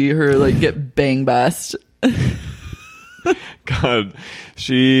everyone see her like get bang bust. God,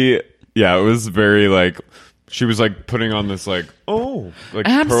 it was very like, she was like putting on this like, pearl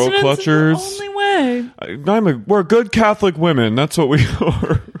clutchers. Is the only way. We're good Catholic women. That's what we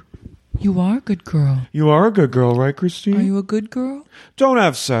are. You are a good girl. You are a good girl, right, Christine? Are you a good girl? Don't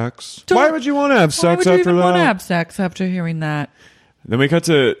have sex. Why would you want to have sex after that? Why would you even want to have sex after hearing that? Then we cut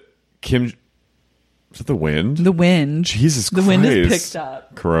to Kim. Is it the wind? The wind. Jesus Christ. The wind is picked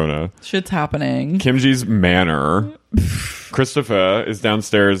up. Corona. Shit's happening. Kimji's manor. Christopher is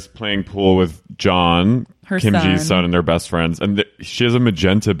downstairs playing pool with John, Kimji's son, and they're best friends. And she has a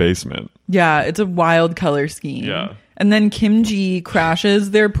magenta basement. Yeah, it's a wild color scheme. Yeah. And then Kimji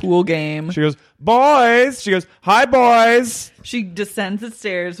crashes their pool game. She goes, boys. She goes, hi, boys. She descends the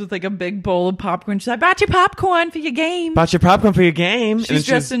stairs with like a big bowl of popcorn. She's like, I bought you popcorn for your game. She's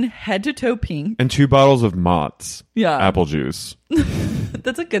dressed in head to toe pink. And 2 bottles of Mott's. Yeah. Apple juice.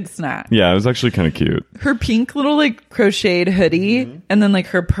 That's a good snack. Yeah, it was actually kind of cute. Her pink little like crocheted hoodie and then like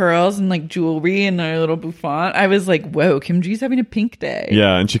her pearls and like jewelry and her little bouffant. I was like, whoa, Kimji's having a pink day.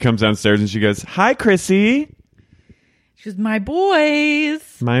 Yeah, and she comes downstairs and she goes, hi, Chrissy. She goes, my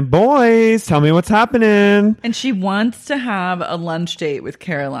boys. Tell me what's happening. And she wants to have a lunch date with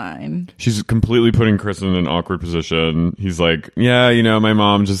Caroline. She's completely putting Chris in an awkward position. He's like, yeah, my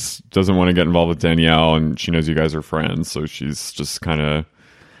mom just doesn't want to get involved with Danielle and she knows you guys are friends. So she's just kind of...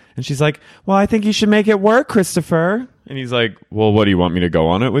 And she's like, well, I think you should make it work, Christopher. And he's like, well, what, do you want me to go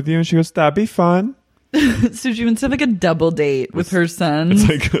on it with you? And she goes, that'd be fun. So she wants to have like a double date with her son. It's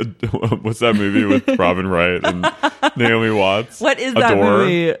like, what's that movie with Robin Wright and Naomi Watts? What is that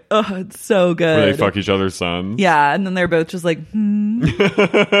movie? Oh, it's so good. Where they fuck each other's sons. Yeah, and then they're both just like,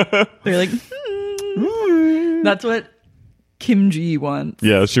 They're like, That's what Kimji wants.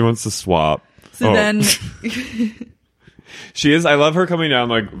 Yeah, she wants to swap. So then... She is. I love her coming down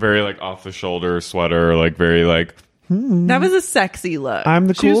like very like off the shoulder sweater, like very like... That was a sexy look. I'm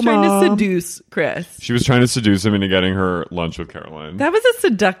the cool She was trying mom. to seduce Chris. She was trying to seduce him into getting her lunch with Caroline. That was a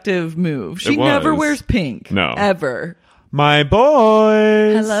seductive move. She never wears pink. No. Ever. My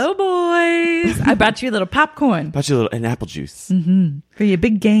boys. Hello, boys. I bought you a little popcorn. And apple juice. For your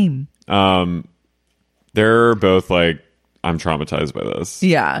big game. They're both like, I'm traumatized by this.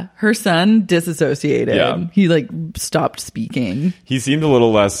 Yeah. Her son disassociated. Yeah. He like stopped speaking. He seemed a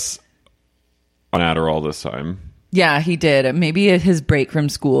little less on Adderall this time. Yeah, he did. Maybe his break from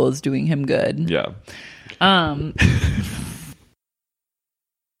school is doing him good. Yeah. I'm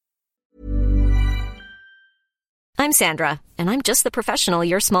Sandra, and I'm just the professional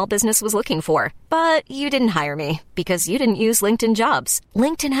your small business was looking for. But you didn't hire me because you didn't use LinkedIn Jobs.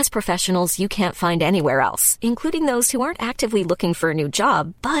 LinkedIn has professionals you can't find anywhere else, including those who aren't actively looking for a new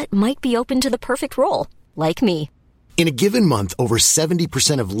job, but might be open to the perfect role, like me. In a given month, over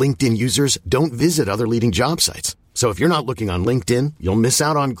 70% of LinkedIn users don't visit other leading job sites. So if you're not looking on LinkedIn, you'll miss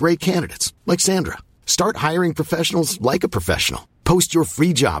out on great candidates like Sandra. Start hiring professionals like a professional. Post your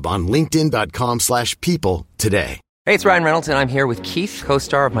free job on linkedin.com/people today. Hey, it's Ryan Reynolds, and I'm here with Keith,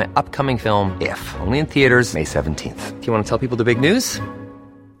 co-star of my upcoming film, If, only in theaters May 17th. Do you want to tell people the big news?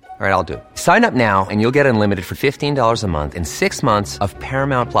 All right, I'll do it. Sign up now and you'll get unlimited for $15 a month and 6 months of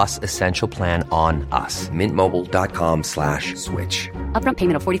Paramount Plus Essential Plan on us. MintMobile.com/switch. Upfront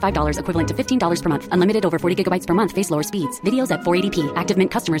payment of $45 equivalent to $15 per month. Unlimited over 40 gigabytes per month. Face lower speeds. Videos at 480p. Active Mint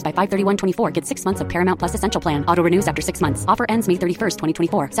customers by 531.24 get 6 months of Paramount Plus Essential Plan. Auto renews after 6 months. Offer ends May 31st,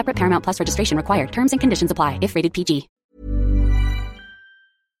 2024. Separate Paramount Plus registration required. Terms and conditions apply if rated PG.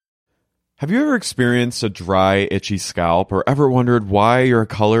 Have you ever experienced a dry, itchy scalp or ever wondered why your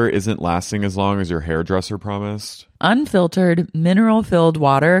color isn't lasting as long as your hairdresser promised? Unfiltered, mineral-filled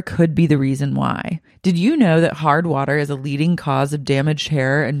water could be the reason why. Did you know that hard water is a leading cause of damaged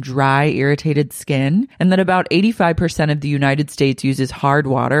hair and dry, irritated skin? And that about 85% of the United States uses hard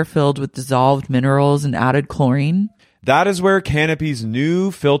water filled with dissolved minerals and added chlorine? That is where Canopy's new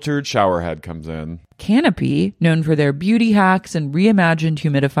filtered showerhead comes in. Canopy, known for their beauty hacks and reimagined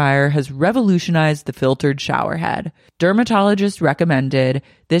humidifier, has revolutionized the filtered showerhead. Dermatologists recommended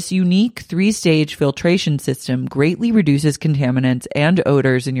this unique 3-stage filtration system greatly reduces contaminants and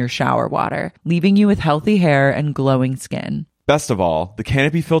odors in your shower water, leaving you with healthy hair and glowing skin. Best of all, the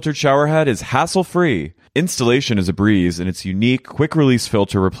Canopy filtered showerhead is hassle-free. Installation is a breeze, and its unique quick-release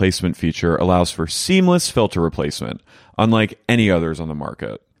filter replacement feature allows for seamless filter replacement, unlike any others on the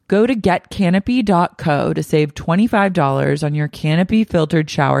market. Go to getcanopy.co to save $25 on your Canopy filtered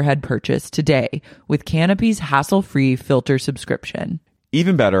showerhead purchase today with Canopy's hassle-free filter subscription.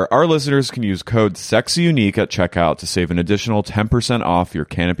 Even better, our listeners can use code SEXYUNIQUE at checkout to save an additional 10% off your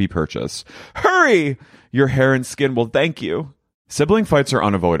Canopy purchase. Hurry! Your hair and skin will thank you. Sibling fights are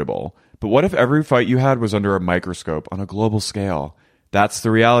unavoidable, but what if every fight you had was under a microscope on a global scale? That's the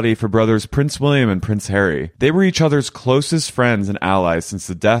reality for brothers Prince William and Prince Harry. They were each other's closest friends and allies since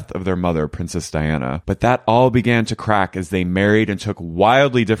the death of their mother, Princess Diana. But that all began to crack as they married and took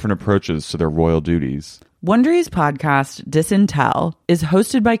wildly different approaches to their royal duties. Wondery's podcast, Disintel, is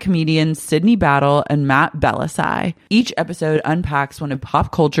hosted by comedians Sydney Battle and Matt Bellassai. Each episode unpacks one of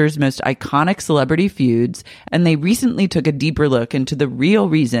pop culture's most iconic celebrity feuds, and they recently took a deeper look into the real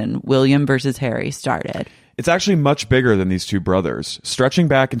reason William versus Harry started. It's actually much bigger than these two brothers, stretching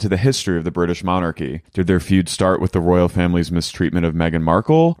back into the history of the British monarchy. Did their feud start with the royal family's mistreatment of Meghan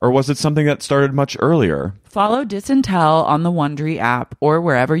Markle, or was it something that started much earlier? Follow Disintel on the Wondery app or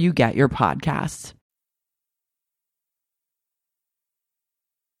wherever you get your podcasts.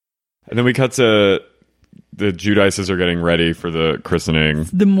 And then we cut to the Giudices are getting ready for the christening.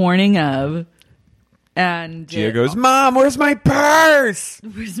 The morning of. And Gia goes, Mom, where's my purse?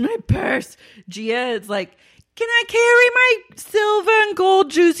 Where's my purse? Gia is like, can I carry my silver and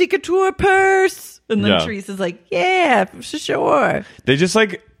gold Juicy Couture purse? And then Teresa's like, yeah, for sure. They just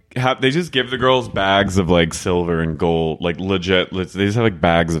like they just give the girls bags of like silver and gold, like legit. They just have like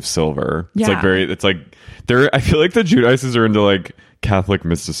bags of silver. It's like it's like I feel like the Giudices are into like Catholic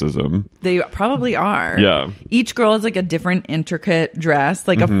mysticism. They probably are. Yeah. Each girl has like a different intricate dress,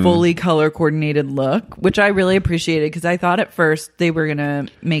 like a fully color coordinated look, which I really appreciated because I thought at first they were going to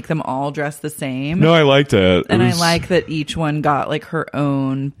make them all dress the same. No, I liked it. And I like that each one got like her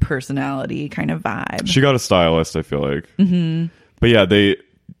own personality kind of vibe. She got a stylist, I feel like. Mm-hmm. But yeah,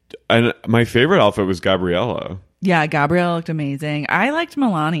 and my favorite outfit was Gabriella. Yeah, Gabriella looked amazing. I liked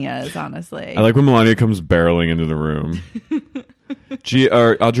Melania's, honestly. I like when Melania comes barreling into the room.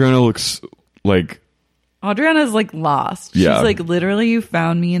 Adriana looks like... Adriana's like lost. Yeah. She's like, literally, you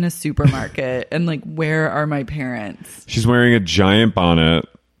found me in a supermarket and like, where are my parents? She's wearing a giant bonnet.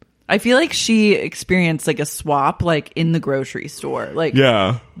 I feel like she experienced like a swap like in the grocery store. Like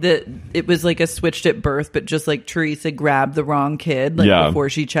it was like a switched at birth, but just like Teresa grabbed the wrong kid before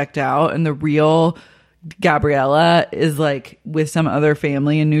she checked out, and the real Gabriella is like with some other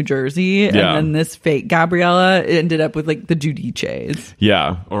family in New Jersey, and then this fake Gabriella ended up with like the Giudices.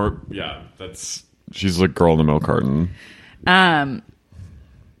 She's like girl in the milk carton.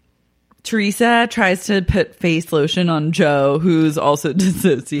 Teresa tries to put face lotion on Joe, who's also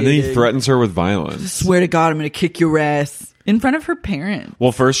dissociated. And then he threatens her with violence. I swear to God, I'm going to kick your ass in front of her parents.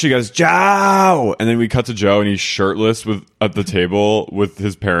 Well, first she goes, Joe! And then we cut to Joe, and he's shirtless at the table with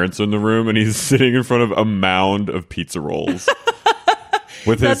his parents in the room, and he's sitting in front of a mound of pizza rolls.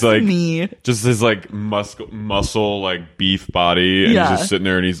 With his like just his like muscle like beef body, and he's just sitting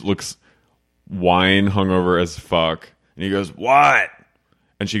there, and he looks wine hungover as fuck. And he goes, what?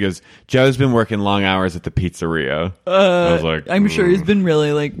 And she goes, Joe's been working long hours at the pizzeria. I was like, I'm sure he's been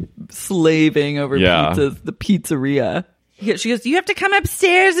really like slaving over pizzas, the pizzeria. She goes, you have to come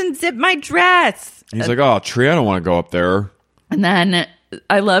upstairs and zip my dress. He's like, oh, Tree, I don't want to go up there. And then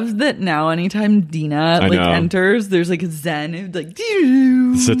I love that now anytime Dina enters, there's like a Zen like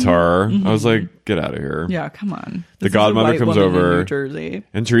sitar. Mm-hmm. I was like, get out of here. Yeah, come on. The godmother comes over. New Jersey.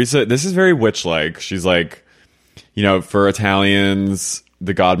 And Teresa, this is very witch-like. She's like, you know, for Italians,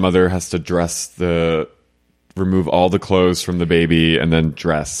 the godmother has to remove all the clothes from the baby and then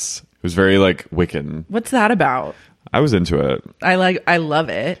dress. It was very like Wiccan. What's that about? I was into it. I love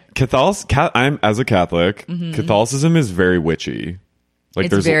it. I'm as a Catholic, Catholicism is very witchy.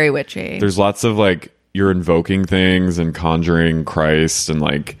 Like it's very witchy. There's lots of like you're invoking things and conjuring Christ and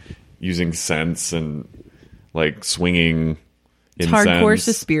like using scents and like swinging incense. Hardcore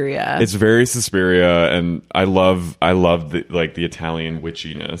Suspiria. It's very Suspiria, and I love the Italian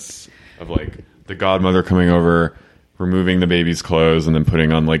witchiness of like the godmother coming over, removing the baby's clothes, and then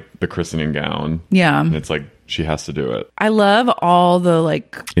putting on like the christening gown. Yeah, and it's like she has to do it. I love all the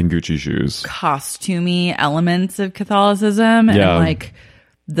like in Gucci shoes, costumey elements of Catholicism, and like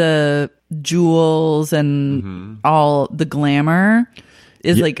the jewels and all the glamour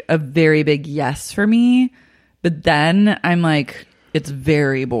is like a very big yes for me. But then I'm like, it's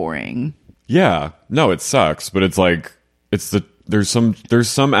very boring. Yeah. No, it sucks, but it's like there's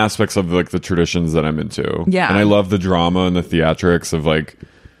some aspects of like the traditions that I'm into. Yeah. And I love the drama and the theatrics of like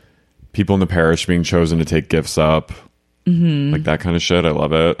people in the parish being chosen to take gifts up. Like that kind of shit. I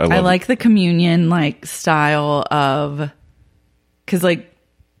love it. I like the communion like style of, because like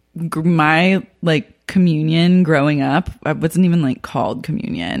my like communion growing up, I wasn't even like called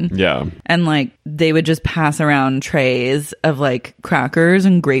communion. Yeah. And like they would just pass around trays of like crackers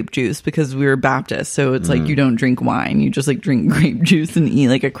and grape juice because we were Baptist. So it's like you don't drink wine. You just like drink grape juice and eat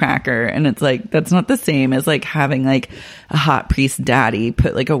like a cracker. And it's like that's not the same as like having like a hot priest daddy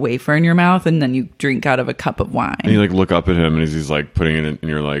put like a wafer in your mouth and then you drink out of a cup of wine. And you like look up at him and he's like putting it in and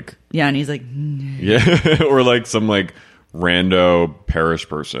you're like, yeah, and he's like, yeah. Or like some like rando parish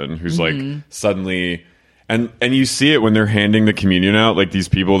person who's like suddenly and you see it when they're handing the communion out, like these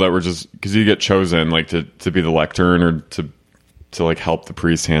people that were just because you get chosen like to be the lectern or to like help the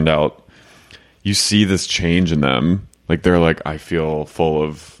priest hand out, you see this change in them, like they're like, I feel full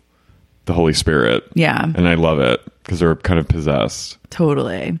of the Holy Spirit. Yeah. And I love it because they're kind of possessed.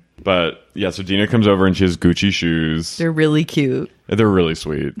 Totally. But yeah, so Dina comes over and she has Gucci shoes. They're really cute. They're really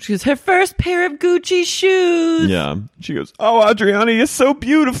sweet. She goes, her first pair of Gucci shoes. Yeah. She goes, oh, Adriana, you're so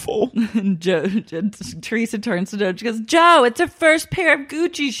beautiful. And Teresa turns to Joe. She goes, Joe, it's her first pair of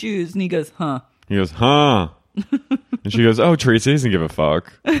Gucci shoes. And he goes, huh. He goes, huh. And she goes, oh, Teresa doesn't give a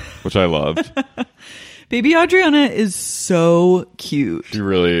fuck, which I loved. Baby Adriana is so cute. She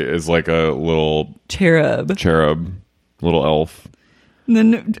really is like a little cherub, little elf. And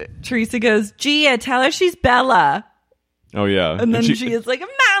then Teresa goes, Gia, tell her she's Bella. Oh, yeah. And then she is like,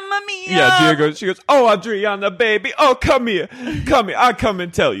 Mamma mia. Yeah, she goes, oh, Adriana, baby. Oh, come here. I'll come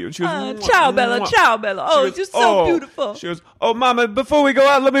and tell you. She goes, ciao, Bella. Ciao, Bella. Oh, you're so beautiful. She goes, oh, Mama, before we go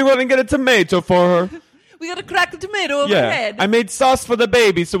out, let me run and get a tomato for her. We got to crack the tomato overhead. I made sauce for the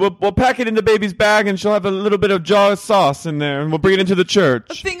baby, so we'll pack it in the baby's bag, and she'll have a little bit of jar of sauce in there, and we'll bring it into the church.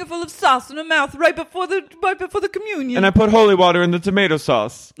 A fingerful of sauce in her mouth right before the communion. And I put holy water in the tomato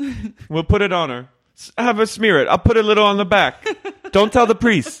sauce. We'll put it on her. Have her smear it. I'll put a little on the back. Don't tell the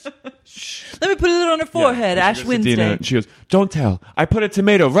priest. Let me put a little on her forehead. Yeah. Ash Wednesday. Dina, she goes, don't tell. I put a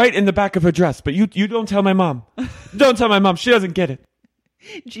tomato right in the back of her dress, but you don't tell my mom. Don't tell my mom. She doesn't get it.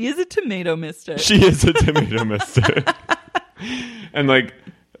 She is a tomato mystic. She is a tomato mystic. And like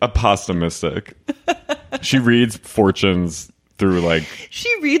a pasta mystic. She reads fortunes through like...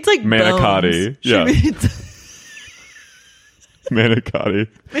 She reads like manicotti. Bones. Yeah. She reads...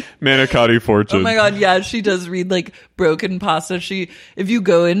 Manicotti fortune. Oh my god, yeah, she does read like broken pasta. If you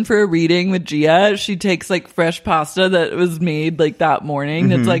go in for a reading with Gia, she takes like fresh pasta that was made like that morning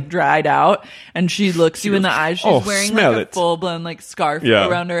that's like dried out, and she looks you in the eyes. She's wearing like a full blown like scarf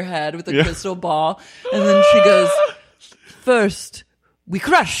around her head with a crystal ball, and then she goes, first we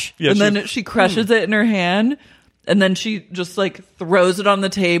crush, and then she crushes it in her hand. And then she just like throws it on the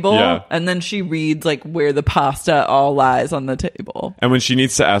table, and then she reads like where the pasta all lies on the table. And when she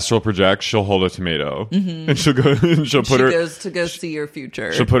needs to astral project, she'll hold a tomato, and she'll go. And she goes to go see your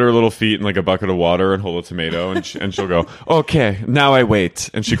future. She'll put her little feet in like a bucket of water and hold a tomato, and she'll go, "Okay, now I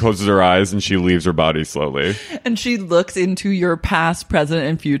wait." And she closes her eyes and she leaves her body slowly. And she looks into your past, present,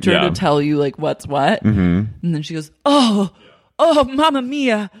 and future to tell you like what's what. And then she goes, "Oh, Mamma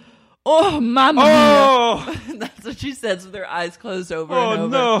Mia." Oh, Mamma Mia. That's what she says with her eyes closed over and over.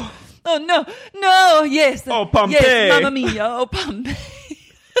 No. Oh, no, yes. Oh, Pompeii. Yes, Mamma Mia. Oh, Pompeii.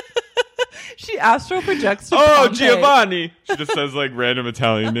 She astral projects to Oh, Pompeii. Giovanni. She just says like random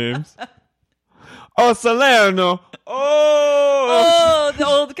Italian names. Oh, Salerno. Oh, the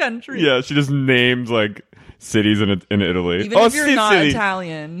old country. Yeah, she just names like cities in Italy. Even if you're not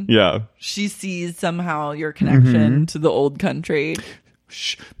Italian. Yeah. She sees somehow your connection to the old country.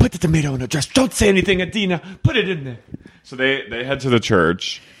 Shh, put the tomato in her dress. Don't say anything, Adina. Put it in there. So they head to the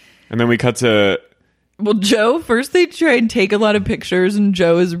church, and then we cut to... Well, Joe, first they try and take a lot of pictures, and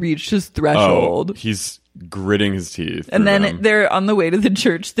Joe has reached his threshold. He's gritting his teeth. And then they're on the way to the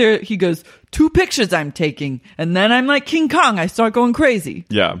church. He goes, 2 pictures I'm taking. And then I'm like King Kong. I start going crazy.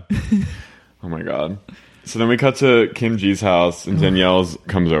 Yeah. Oh, my God. So then we cut to Kim G's house, and Danielle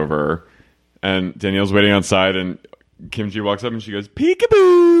comes over, and Danielle's waiting outside, and Kim G walks up and she goes,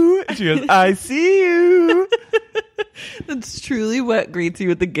 peekaboo. And she goes, I see you. That's truly what greets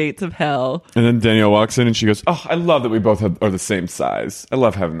you at the gates of hell. And then Danielle walks in and she goes, oh, I love that we both are the same size. I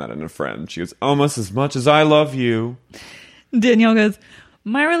love having that in a friend. She goes, almost as much as I love you. Danielle goes,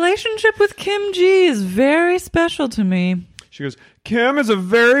 my relationship with Kim G is very special to me. She goes, Kim is a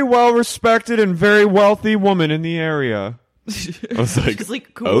very well-respected and very wealthy woman in the area. I was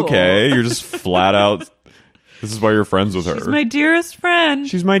like, cool. Okay, you're just flat out... This is why you're friends with her. She's my dearest friend.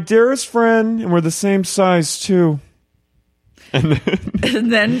 She's my dearest friend, and we're the same size, too. And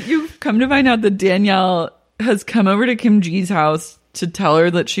then you come to find out that Danielle has come over to Kim G's house to tell her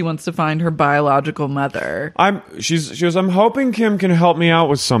that she wants to find her biological mother. She goes, I'm hoping Kim can help me out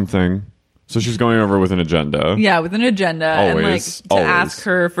with something. So she's going over with an agenda. Yeah, with an agenda. Always, and to ask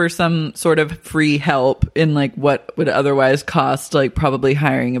her for some sort of free help in what would otherwise cost probably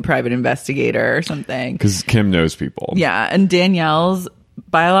hiring a private investigator or something. Because Kim knows people. Yeah, and Danielle's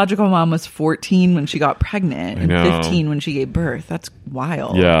biological mom was 14 when she got pregnant and 15 when she gave birth. That's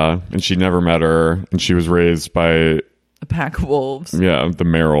wild. Yeah, and she never met her, and she was raised by a pack of wolves. Yeah, the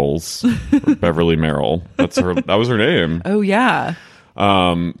Merrills. Beverly Merrill. That was her name. Oh yeah.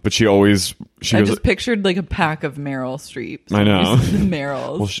 But she goes, just pictured a pack of Meryl Streep. I know. The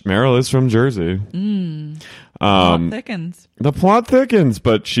Merrills. Well, Meryl is from Jersey. Plot thickens. The plot thickens,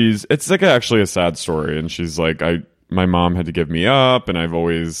 but it's actually a sad story, and she's like, my mom had to give me up, and I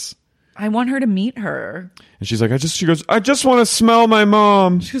want her to meet her. And she's like, she goes, I just want to smell my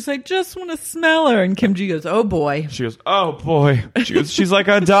mom. She goes, I just want to smell her. And Kim Ji goes, oh boy. She goes, oh boy. She goes, she's like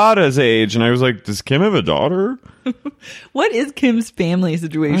Adada's age. And I was like, does Kim have a daughter? What is Kim's family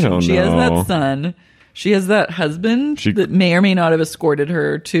situation? I don't She know. has that son. She has that husband that may or may not have escorted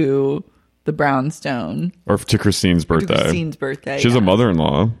her to the brownstone. Or to Christine's birthday. She has a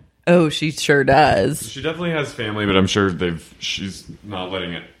mother-in-law. Oh, she sure does. She definitely has family, but I'm sure she's not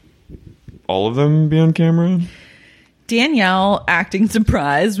letting all of them be on camera. Danielle acting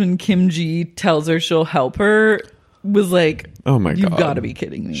surprised when Kim Ji tells her she'll help her was like, oh my God. You've got to be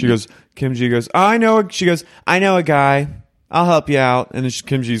kidding me. Kim Ji goes, I know a guy. I'll help you out. And then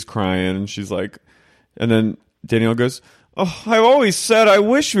Kim Ji's crying, and she's like, and then Danielle goes, oh, I've always said I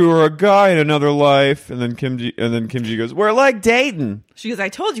wish we were a guy in another life. And then Kim Ji goes, we're like dating. She goes, I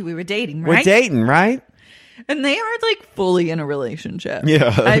told you we were dating, right? We're dating, right? And they are fully in a relationship.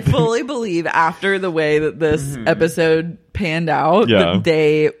 Yeah. I fully believe after the way that this episode panned out, that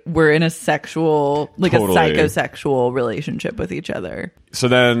they were in a sexual, totally. A psychosexual relationship with each other. So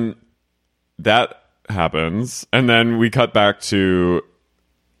then that happens. And then we cut back to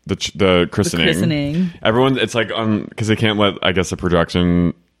the christening. The christening. Everyone, it's because they can't let, I guess, a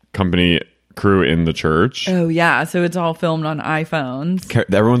production company crew in the church. Oh, yeah. So it's all filmed on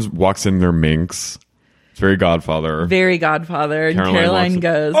iPhones. Everyone walks in their minks. It's very Godfather. Very Godfather. And Caroline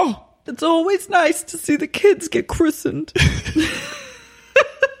goes, oh, it's always nice to see the kids get christened.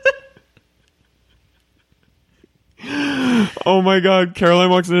 Oh my God. Caroline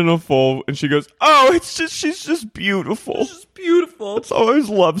walks in a full and she goes, oh, she's just beautiful. She's beautiful. I always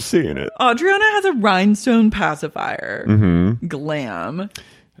love seeing it. Adriana has a rhinestone pacifier. Mm-hmm. Glam.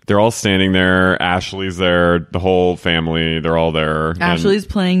 They're all standing there. Ashley's there. The whole family. They're all there. Ashley's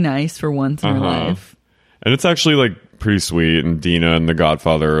playing nice for once in her life. And it's actually pretty sweet. And Dina and the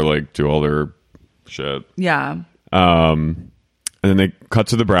Godfather do all their shit. Yeah. And then they cut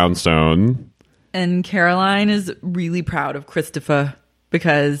to the brownstone. And Caroline is really proud of Christopher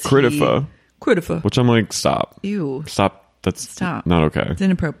because Christopher. Which I'm like, stop. Ew. Stop. Stop. Not okay. It's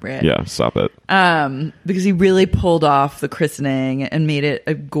inappropriate. Yeah, stop it. Because he really pulled off the christening and made it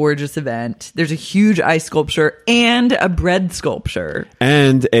a gorgeous event. There's a huge ice sculpture and a bread sculpture.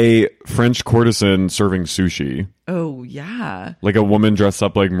 And a French courtesan serving sushi. Oh, yeah. Like a woman dressed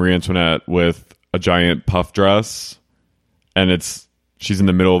up like Marie Antoinette with a giant puff dress. And she's in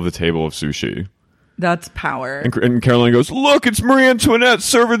the middle of the table of sushi. That's power. And Caroline goes, look, it's Marie Antoinette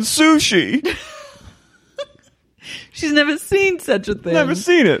serving sushi. She's never seen such a thing. Never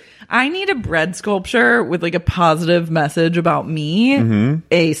seen it. I need a bread sculpture with a positive message about me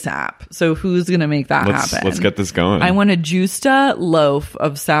ASAP. So who's going to make that happen? Let's get this going. I want a Justa loaf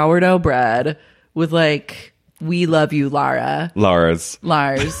of sourdough bread with we love you, Lara. Lars.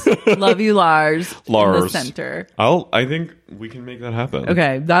 Love you, Lars. Lars. In the center. I think we can make that happen.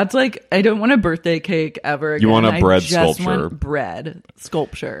 Okay. That's I don't want a birthday cake ever again. You want a bread sculpture. I just want bread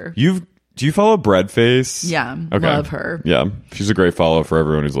sculpture. Do you follow Breadface? Yeah. Okay. Love her. Yeah. She's a great follow for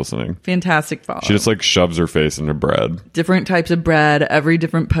everyone who's listening. Fantastic follow. She just shoves her face into bread. Different types of bread. Every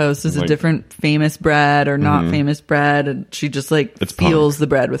different post is a different famous bread or not famous bread. And she just feels the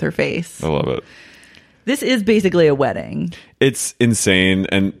bread with her face. I love it. This is basically a wedding. It's insane.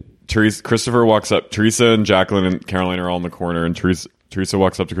 And Christopher walks up. Teresa and Jacqueline and Caroline are all in the corner. And Teresa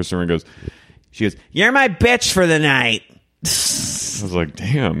walks up to Christopher and she goes, you're my bitch for the night. I was like,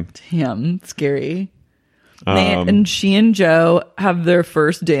 damn, scary. And she and Joe have their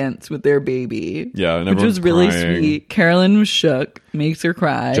first dance with their baby. Yeah, and which was really sweet. Carolyn was shook, makes her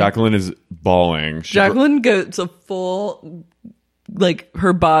cry. Jacqueline is bawling. Jacqueline goes a full,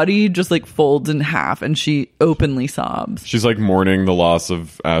 her body just folds in half, and she openly sobs. She's mourning the loss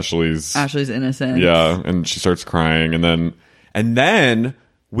of Ashley's innocence. Yeah, and she starts crying, and then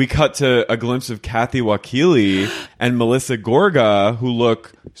we cut to a glimpse of Kathy Wakili and Melissa Gorga, who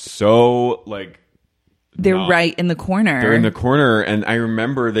look so like they're right in the corner. They're in the corner, and I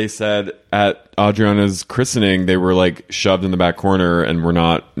remember they said at Adriana's christening they were like shoved in the back corner and were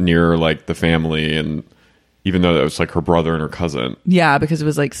not near like the family, and even though it was like her brother and her cousin. Yeah, because it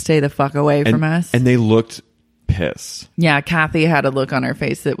was like stay the fuck away from us. And they looked pissed. Yeah, Kathy had a look on her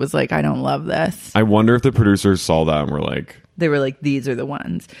face that was like, I don't love this. I wonder if the producers saw that and were like, they were like, these are the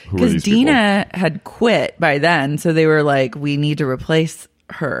ones. Because Dina had quit by then. So they were like, we need to replace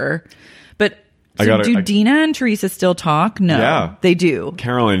her. But do Dina and Teresa still talk? No. Yeah. They do.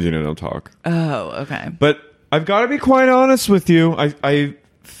 Caroline and Dina don't talk. Oh, okay. But I've got to be quite honest with you. I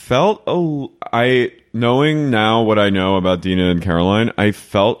felt, knowing now what I know about Dina and Caroline, I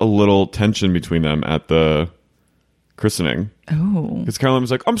felt a little tension between them at the christening. Oh. Because Caroline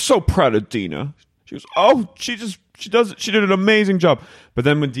was like, I'm so proud of Dina. She was, she did an amazing job. But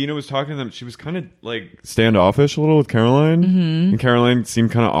then when Dina was talking to them, she was kind of like standoffish a little with Caroline. Mm-hmm. And Caroline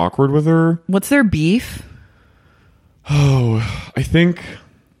seemed kind of awkward with her. What's their beef? Oh, I feel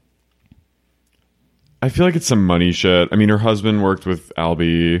like it's some money shit. I mean, her husband worked with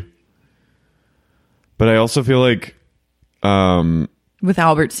Albie. But I also feel like... with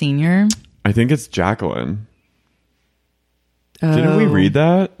Albert Sr.? I think it's Jacqueline. Oh. Didn't we read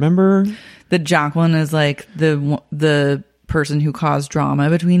that? Remember? That Jacqueline is like the person who caused drama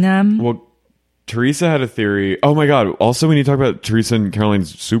between them? Well, Teresa had a theory. Oh my God. Also, we need to talk about Teresa and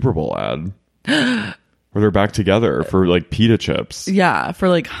Caroline's Super Bowl ad. Where they're back together for like pita chips. Yeah, for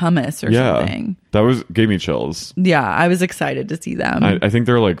like hummus or something. That gave me chills. Yeah, I was excited to see them. I think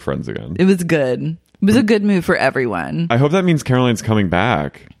they're like friends again. It was good. It was a good move for everyone. I hope that means Caroline's coming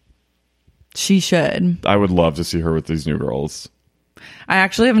back. She should. I would love to see her with these new girls. I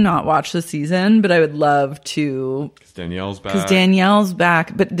actually have not watched the season, but I would love to. Because Danielle's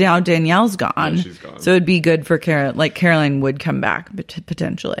back. But now Danielle's gone. Yeah, she's gone. So it'd be good for Caroline would come back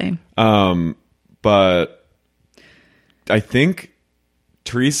potentially. But I think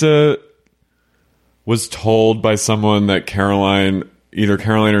Teresa was told by someone that either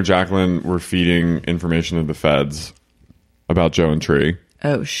Caroline or Jacqueline were feeding information to the feds about Joe and Tree.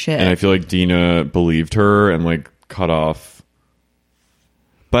 Oh, shit. And I feel like Dina believed her and like cut off.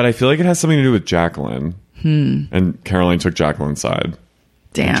 But I feel like it has something to do with Jacqueline. And Caroline took Jacqueline's side.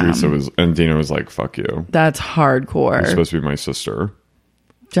 Damn. And Dina was like, fuck you. That's hardcore. You're supposed to be my sister.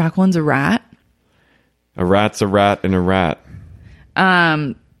 Jacqueline's a rat? A rat's a rat and a rat.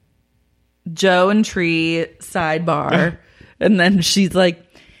 Joe and Tree sidebar. And then she's like,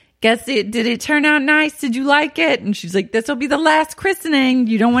 did it turn out nice? Did you like it? And she's like, this will be the last christening.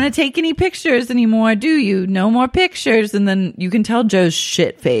 You don't want to take any pictures anymore, do you? No more pictures. And then you can tell Joe's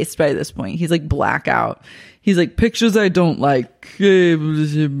shit-faced by this point. He's like blackout. He's like, pictures I don't like.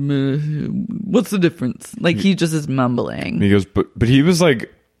 What's the difference? Like, he just is mumbling. He goes, but he was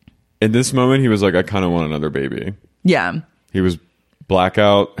like, in this moment, he was like, I kind of want another baby. Yeah. He was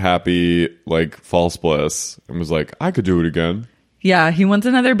blackout, happy, like false bliss, and was like, I could do it again. Yeah, he wants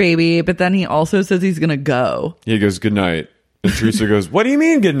another baby, but then he also says he's gonna go. He goes, good night. And Teresa goes, what do you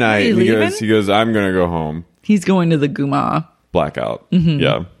mean good night? He goes, I'm gonna go home. He's going to the Guma. Blackout. Mm-hmm.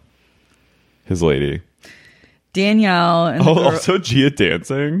 Yeah. His lady. Danielle. And also Gia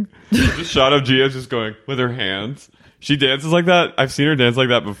dancing. Just shot of Gia just going with her hands. She dances like that. I've seen her dance like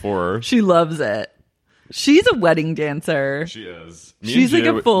that before. She loves it. She's a wedding dancer. She is. She's like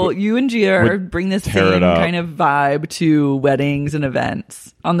a full... You and Gia bring this same kind of vibe to weddings and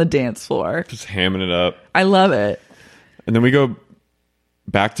events on the dance floor. Just hamming it up. I love it. And then we go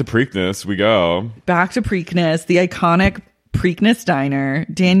back to Preakness. Back to Preakness, the iconic Preakness diner.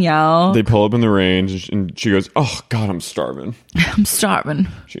 Danielle. They pull up in the range and she goes, oh, God, I'm starving. I'm starving.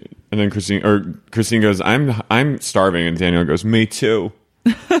 And then Christine goes, I'm starving. And Danielle goes, me too.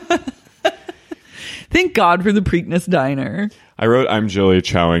 Thank God for the Preakness diner. I wrote, I'm Jilly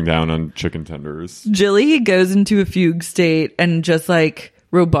chowing down on chicken tenders. Jilly goes into a fugue state and just like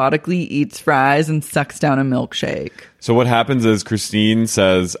robotically eats fries and sucks down a milkshake. So what happens is Christine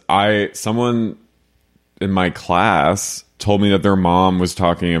says, someone in my class told me that their mom was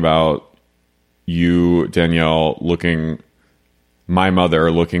talking about you, Danielle, my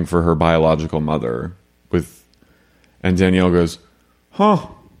mother looking for her biological mother and Danielle goes, huh.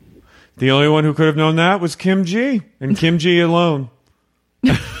 The only one who could have known that was Kim G. And Kim G alone.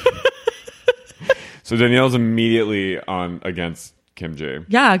 So Danielle's immediately against Kim G.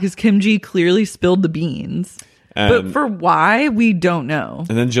 Yeah, because Kim G clearly spilled the beans. But for why, we don't know.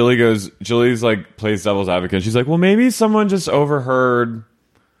 And then Jilly's like plays devil's advocate. She's like, well, maybe someone just overheard.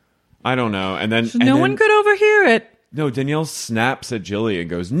 I don't know. And then no one could overhear it. No, Danielle snaps at Jilly and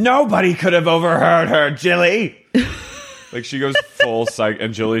goes, "Nobody could have overheard her, Jilly." Like she goes full psych,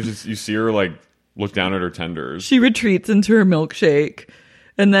 and Jilly just, you see her like look down at her tenders. She retreats into her milkshake,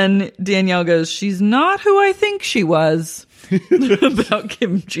 and then Danielle goes, "She's not who I think she was." About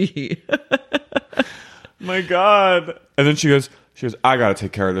Kim G. My God. And then she goes, "I gotta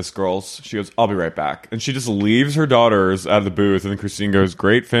take care of this, girls." She goes, "I'll be right back." And she just leaves her daughters out of the booth, and then Christine goes,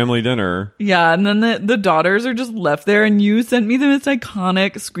 "Great family dinner." Yeah, and then the daughters are just left there, and you sent me this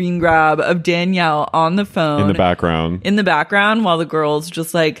iconic screen grab of Danielle on the phone. In the background, while the girls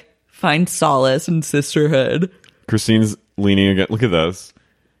just like find solace in sisterhood. Christine's leaning again. Look at this.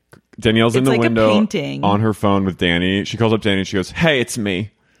 Danielle's in the window on her phone with Danny. She calls up Danny, she goes, "Hey, it's me."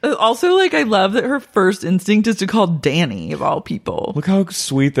 Also, like, I love that her first instinct is to call Danny, of all people. Look how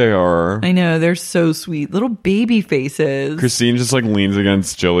sweet they are. I know, they're so sweet. Little baby faces. Christine just, like, leans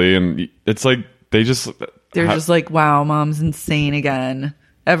against Jilly, and it's like, they're just like, wow, mom's insane again.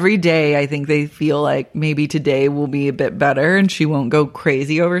 Every day, I think they feel like maybe today will be a bit better, and she won't go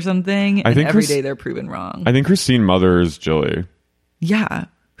crazy over something, and every day they're proven wrong. I think Christine mothers Jilly. Yeah.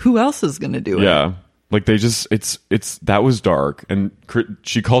 Who else is going to do it? Yeah. Like they just, it's that was dark. And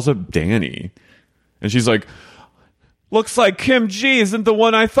she calls up Danny. And she's like, "Looks like Kim G isn't the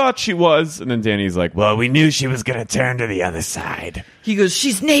one I thought she was." And then Danny's like, "Well, we knew she was going to turn to the other side." He goes,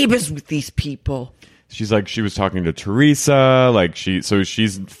 "She's neighbors with these people." She's like, she was talking to Teresa. Like so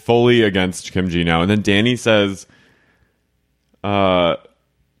she's fully against Kim G now. And then Danny says, Danielle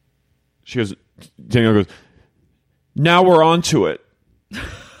goes, "Now we're on to it."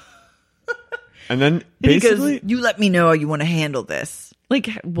 And then basically, he goes, "You let me know how you want to handle this." Like,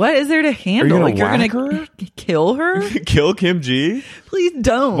 what is there to handle? You're gonna kill her? Kill Kim G? Please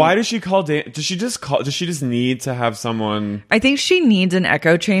don't. Why does she call Dan? Does she just need to have someone? I think she needs an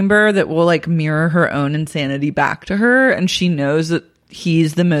echo chamber that will like mirror her own insanity back to her, and she knows that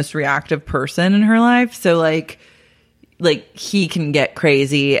he's the most reactive person in her life. So like he can get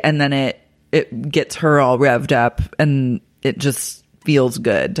crazy, and then it gets her all revved up, and it just feels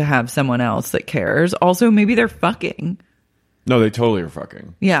good to have someone else that cares. Also, maybe they're fucking. No, they totally are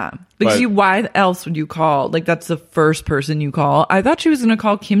fucking. Yeah. Because why else would you call? Like, that's the first person you call. I thought she was going to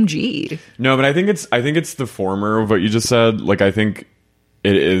call Kim G. No, but I think it's the former of what you just said. Like, I think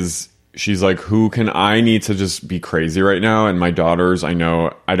it is. She's like, who can I need to just be crazy right now? And my daughters, I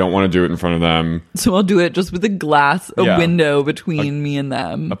know I don't want to do it in front of them. So I'll do it just with a window between me and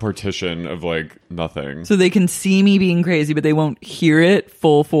them. A partition of like nothing. So they can see me being crazy, but they won't hear it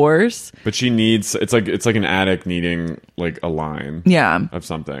full force. But she needs, it's like an addict needing like a line. Yeah. Of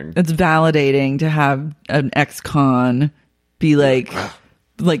something. It's validating to have an ex-con be like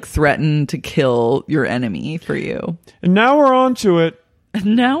threaten to kill your enemy for you. And now we're on to it.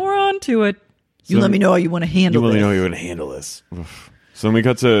 You let me know how you want to handle this. You let me know how you want to handle this. So then we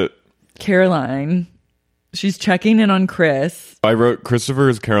got to Caroline. She's checking in on Chris. I wrote Christopher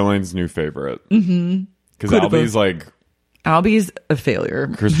is Caroline's new favorite. Mm-hmm. Because Albie's a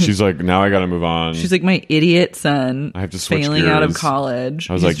failure. She's like, now I got to move on. She's like, my idiot son. I have to switch failing gears. Out of college.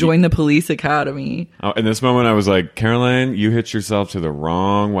 I was He's joined the police academy. In this moment, I was like, Caroline, you hitched yourself to the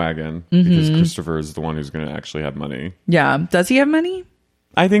wrong wagon. Mm-hmm. Because Christopher is the one who's going to actually have money. Yeah. Does he have money?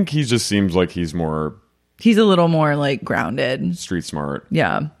 I think he just seems like he's a little more like grounded, street smart.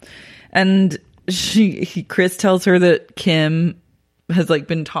 Yeah. And Chris tells her that Kim has like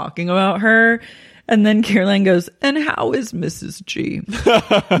been talking about her, and then Caroline goes, "And how is Mrs. G?"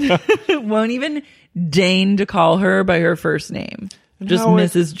 Won't even deign to call her by her first name, just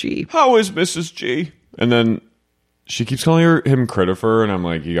Mrs. G. How is Mrs. G? And then she keeps calling him Critifer, and I'm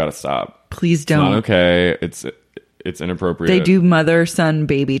like, you got to stop. Please don't. It's not okay. It's inappropriate. They do mother, son,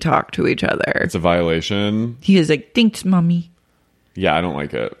 baby talk to each other. It's a violation. He is like, "Thanks, mommy." Yeah, I don't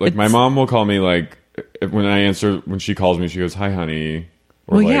like it. Like, my mom will call me, like, when she calls me, she goes, "Hi, honey."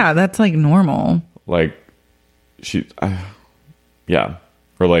 Or well, like, yeah, that's, like, normal. Like, yeah.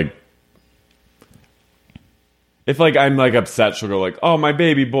 Or, like, if, like, I'm, like, upset, she'll go, like, "Oh, my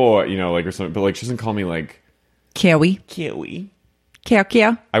baby boy," you know, like, or something. But, like, she doesn't call me, like... Kiwi.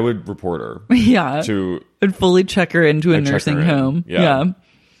 Kia. I would report her. Yeah. I'd fully check her into a nursing home. Yeah.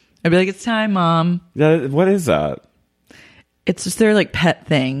 I'd be like, "It's time, Mom." What is that? It's just their like pet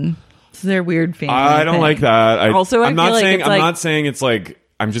thing. It's their weird family. I don't like that. I'm not saying it's like.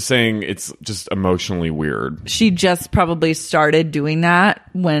 I'm just saying it's just emotionally weird. She just probably started doing that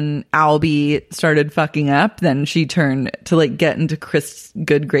when Albie started fucking up. Then she turned to like get into Chris'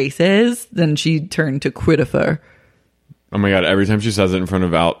 good graces. Then she turned to Quitifer. Oh my God. Every time she says it in front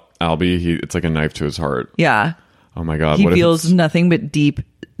of Albie, it's like a knife to his heart. Yeah. Oh my God. He feels nothing but deep,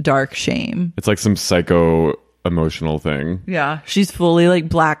 dark shame. It's like some psycho emotional thing. Yeah, she's fully like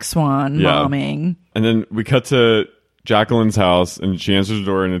Black Swan momming. And then we cut to Jacqueline's house, and she answers the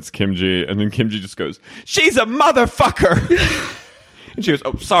door, and it's Kim Ji. And then Kim Ji just goes, "She's a motherfucker." And she goes,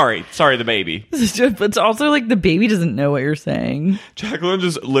 "Oh, sorry, the baby." But it's also like the baby doesn't know what you're saying. Jacqueline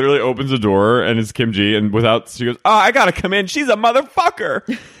just literally opens the door, and it's Kim Ji, and she goes, "Oh, I gotta come in. She's a motherfucker."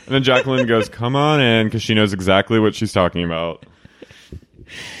 And then Jacqueline goes, "Come on in," because she knows exactly what she's talking about.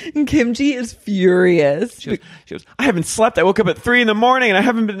 And Kim Ji is furious. She goes, "I haven't slept. I woke up at 3 a.m. and I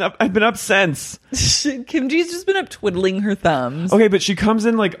haven't been up. I've been up since." Kim Ji's just been up twiddling her thumbs. Okay, but she comes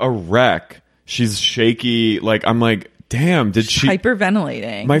in like a wreck. She's shaky. Like, I'm like, damn, did she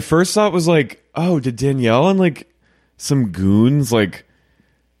hyperventilating? My first thought was like, oh, did Danielle and like some goons like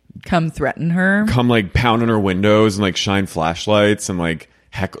come threaten her? Come like pound on her windows and like shine flashlights and like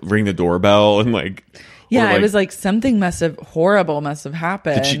ring the doorbell and like. Yeah, it was like something horrible must have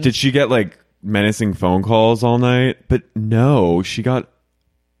happened. Did she get like menacing phone calls all night? But no, she got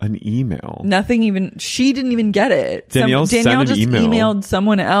an email. She didn't even get it. Danielle just emailed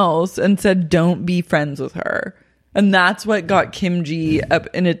someone else and said, "Don't be friends with her." And that's what got Kim Ji up.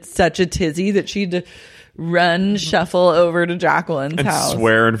 And it's such a tizzy that she had to shuffle over to Jacqueline's house. And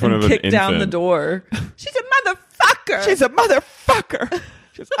swear in front of an infant. Kick down the door. She's a motherfucker. She's a motherfucker.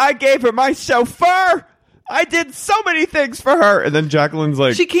 I gave her my chauffeur. I did so many things for her. And then Jacqueline's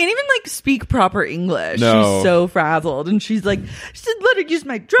like, she can't even like speak proper English. No. She's so frazzled. And she said, let her use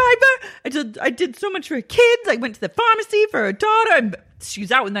my driver. I did so much for her kids. I went to the pharmacy for her daughter. And she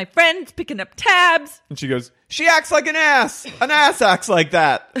was out with my friends picking up tabs. And she goes, she acts like an ass. An ass acts like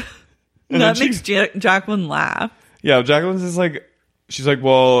that. And that makes Jacqueline laugh. Yeah, Jacqueline's just like, she's like,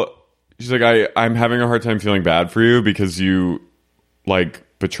 I'm having a hard time feeling bad for you because you like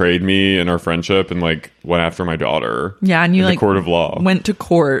betrayed me in our friendship and like went after my daughter. Yeah, and you like the court of law went to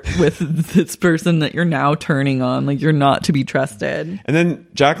court with this person that you're now turning on. Like, you're not to be trusted. And then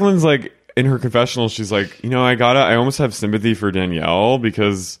Jacqueline's like, in her confessional, she's like, I almost have sympathy for Danielle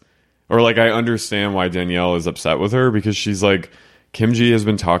I understand why Danielle is upset with her, because she's like, Kim Ji has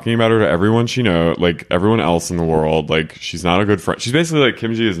been talking about her to everyone she knows, like everyone else in the world. Like, she's not a good friend. She's basically like,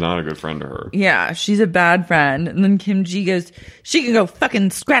 Kim Ji is not a good friend to her. Yeah, she's a bad friend. And then Kim Ji goes, she can go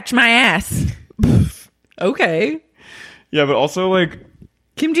fucking scratch my ass. Okay. Yeah, but also like,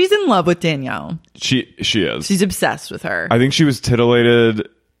 Kim Ji's in love with Danielle. She is. She's obsessed with her. I think she was titillated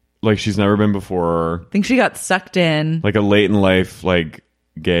like she's never been before. I think she got sucked in. Like a late in life, like,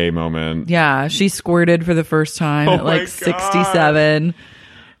 gay moment. Yeah, she squirted for the first time at like 67.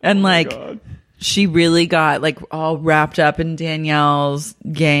 And like, she really got like all wrapped up in Danielle's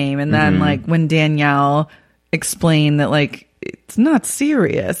game. And then like when Danielle explained that like, it's not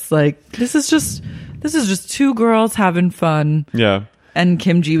serious. Like, this is just two girls having fun. Yeah. And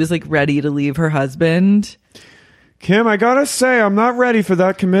Kim Ji was like ready to leave her husband. Kim, I gotta say, I'm not ready for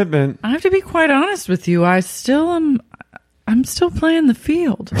that commitment. I have to be quite honest with you. I'm still playing the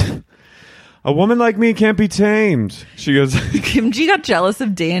field. A woman like me can't be tamed. She goes, Kim Ji got jealous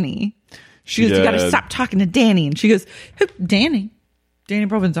of Danny. She goes, you gotta stop talking to Danny. And she goes, who? Danny? Danny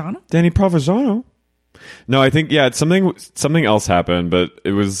Provenzano? Danny Provenzano? No, I think, it's something else happened, but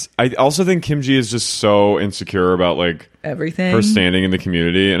I also think Kim Ji is just so insecure about like everything, her standing in the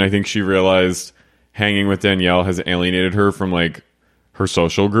community. And I think she realized hanging with Danielle has alienated her from like her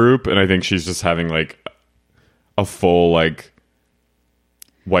social group. And I think she's just having like a full like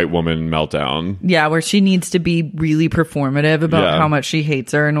white woman meltdown. Yeah, where she needs to be really performative about how much she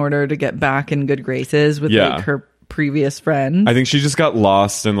hates her in order to get back in good graces with like her previous friends. I think she just got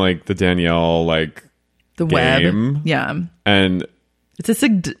lost in like the Danielle like the game. Web. Yeah. And it's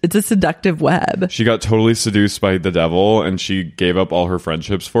a seductive web. She got totally seduced by the devil and she gave up all her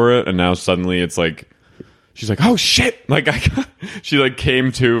friendships for it, and now suddenly it's like she's like, oh shit, like she like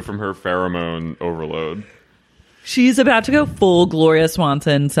came to from her pheromone overload. She's about to go full Gloria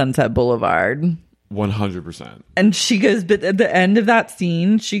Swanson Sunset Boulevard. 100%. And she goes, but at the end of that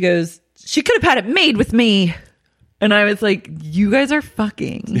scene, she goes, she could have had it made with me. And I was like, you guys are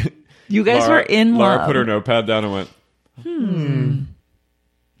fucking. You guys were in love. Laura put her notepad down and went,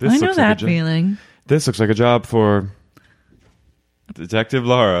 I know that feeling. This looks like a job for Detective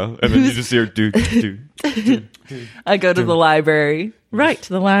Laura. And then you just hear, do. I go to the library. Right to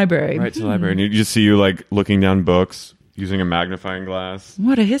the library. Right to the library. And you just see you like looking down books, using a magnifying glass.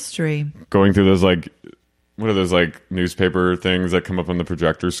 What a history. Going through those like, what are those like newspaper things that come up on the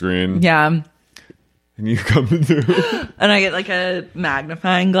projector screen? Yeah. And you come through. And I get like a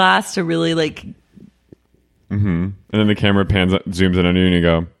magnifying glass to really like. Mm-hmm. And then the camera zooms in on you and you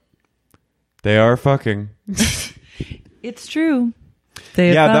go, they are fucking. It's true.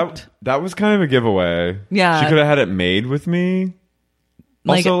 They that was kind of a giveaway. Yeah. She could have had it made with me.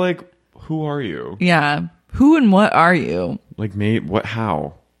 Like, also, like, who are you? Yeah. Who and what are you? Like, made what?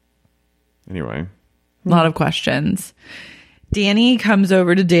 How? Anyway. A lot of questions. Danny comes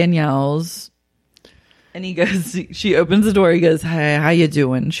over to Danielle's and he goes, she opens the door. He goes, hey, how you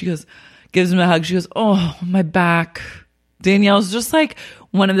doing? She goes, gives him a hug. She goes, oh, my back. Danielle's just like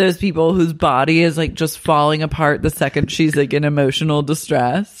one of those people whose body is like just falling apart the second she's like in emotional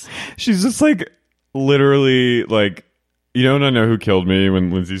distress. She's just like literally like, you don't know Who Killed Me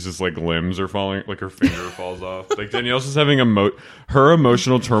when Lindsay's just like limbs are falling, like her finger falls off. Like Danielle's just having her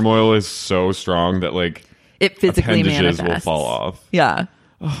emotional turmoil is so strong that like it physically appendages manifests. will fall off. Yeah.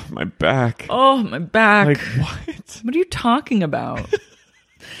 Oh, my back. Oh, my back. Like what? What are you talking about?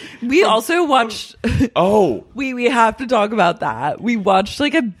 We also watched. We have to talk about that. We watched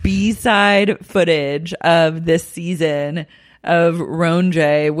like a B-side footage of this season of Roan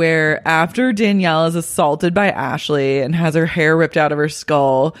J, where after Danielle is assaulted by Ashley and has her hair ripped out of her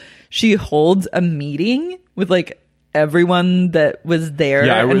skull, she holds a meeting with like everyone that was there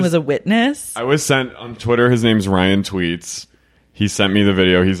and was a witness. I was sent on Twitter. His name's Ryan Tweets. He sent me the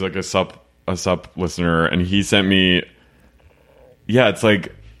video. He's like a sup listener, and he sent me. Yeah, it's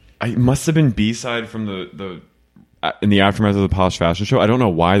like it must have been B-side from the in the aftermath of the Posh Fashion Show. I don't know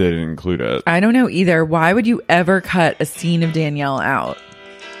why they didn't include it. I don't know either. Why would you ever cut a scene of Danielle out?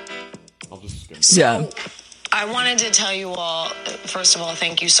 I'll just skip. Yeah. I wanted to tell you all, first of all,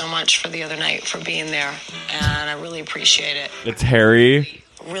 thank you so much for the other night, for being there, and I really appreciate it. It's Harry.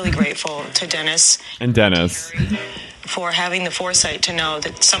 Really grateful to Dennis. And Dennis. For having the foresight to know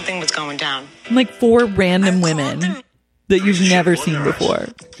that something was going down. Like 4 random women that you've never seen before.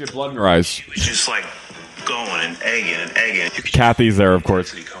 She had blood in her eyes. She was just like going and egging. Kathy's there, of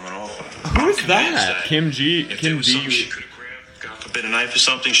course. Who is that? Kim G. If there was something she could have grabbed, God forbid, a knife or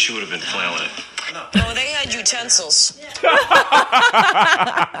something, she would have been flailing it. Oh, they had utensils.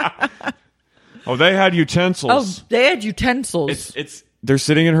 Oh, they had utensils. Oh, they had utensils. It's they're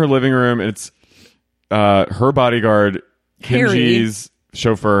sitting in her living room, and it's her bodyguard, Kim Harry. G's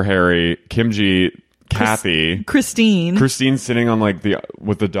chauffeur, Harry, Kim G, Kathy, Christine sitting on like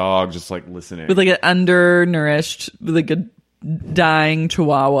with the dog, just like listening with like an undernourished, with like a dying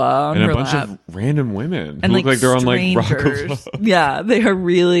chihuahua on and her a bunch lap. of random women And who look like they're on like Rock of strangers. Love. Yeah, they are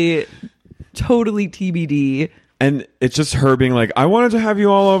really totally TBD. And it's just her being like, I wanted to have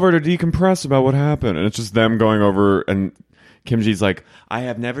you all over to decompress about what happened. And it's just them going over, and Kim G's like, I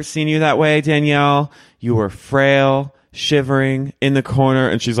have never seen you that way, Danielle. You were frail, shivering in the corner.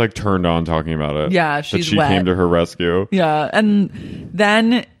 And she's like turned on talking about it. Yeah, she's that she wet. came to her rescue. Yeah, and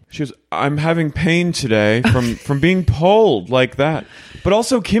then she goes, I'm having pain today from being pulled like that. But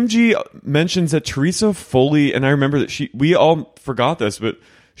also Kim G mentions that Teresa fully, and I remember that we all forgot this, but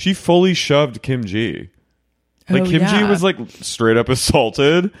she fully shoved Kim G. Like Kim G was like straight up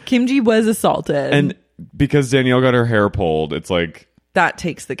assaulted. Kim G was assaulted. And because Danielle got her hair pulled, it's like that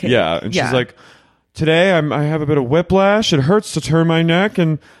takes the cake. Yeah. And she's like, today I have a bit of whiplash. It hurts to turn my neck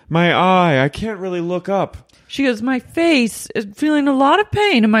and my eye. I can't really look up. She goes, my face is feeling a lot of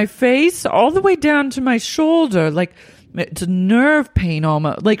pain in my face all the way down to my shoulder. Like it's a nerve pain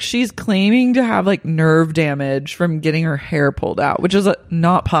almost. Like she's claiming to have like nerve damage from getting her hair pulled out, which is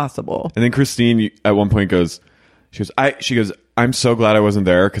not possible. And then Christine at one point goes, she goes, I'm so glad I wasn't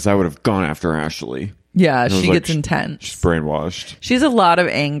there because I would have gone after Ashley. Yeah, she gets intense. She's brainwashed. She has a lot of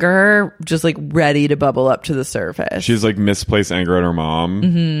anger, just like ready to bubble up to the surface. She's like misplaced anger at her mom.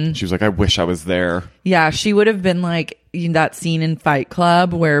 Mm-hmm. She was like, I wish I was there. Yeah, she would have been like in that scene in Fight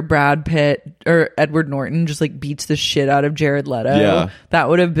Club where Brad Pitt or Edward Norton just like beats the shit out of Jared Leto. Yeah. That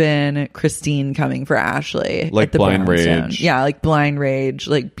would have been Christine coming for Ashley. Like at the blind Brownstone. rage. Yeah, like blind rage,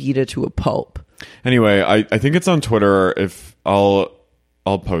 like beat it to a pulp. Anyway, I think it's on Twitter. If I'll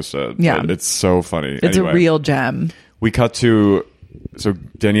post it. Yeah. It's so funny. It's anyway, a real gem. We cut to, so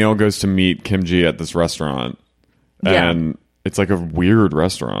Danielle goes to meet Kim G at this restaurant. And it's like a weird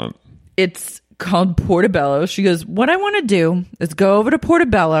restaurant. It's called Portobello. She goes, what I want to do is go over to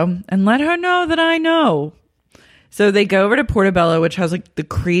Portobello and let her know that I know. So they go over to Portobello, which has like the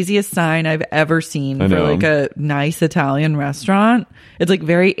craziest sign I've ever seen for like a nice Italian restaurant. It's like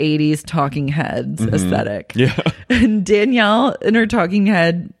very 80s Talking Heads aesthetic. Yeah. And Danielle in her Talking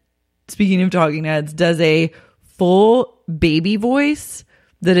Head, speaking of Talking Heads, does a full baby voice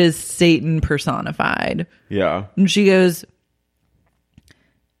that is Satan personified. Yeah. And she goes,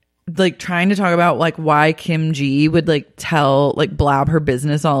 like trying to talk about like why Kim G would like blab her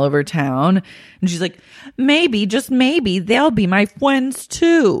business all over town. And she's like, maybe, just maybe they'll be my friends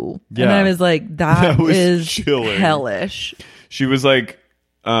too. Yeah. And I was like, that was is chilling. hellish. She was like,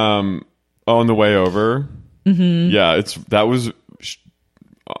 on the way over. Yeah, that was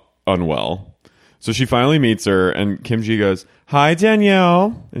unwell. So she finally meets her, and Kim Ji goes, "Hi,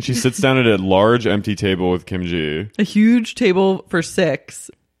 Danielle," and she sits down at a large empty table with Kim Ji. A huge table for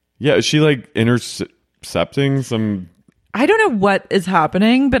 6. Yeah, is she like intercepting some? I don't know what is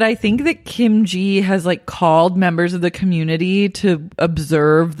happening, but I think that Kim Ji has like called members of the community to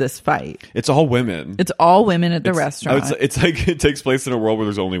observe this fight. It's all women. It's all women at the restaurant. It's like it takes place in a world where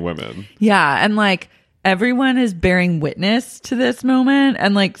there's only women. Yeah, and like everyone is bearing witness to this moment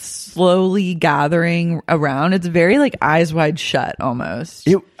and like slowly gathering around. It's very like Eyes Wide Shut almost.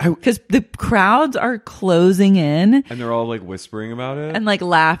 Because the crowds are closing in. And they're all like whispering about it. And like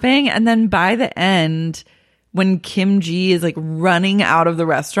laughing. And then by the end, when Kim Ji is like running out of the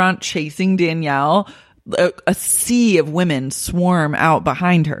restaurant chasing Danielle, a sea of women swarm out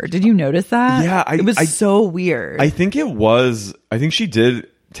behind her. Did you notice that? Yeah. It was so weird. I think she did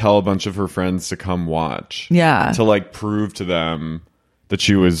tell a bunch of her friends to come watch. Yeah. To like prove to them that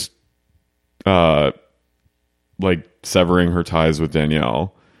she was like severing her ties with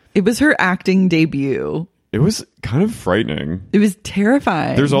Danielle. It was her acting debut. It was kind of frightening. It was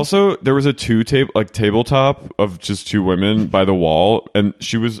terrifying. There was a tabletop of just 2 women by the wall, and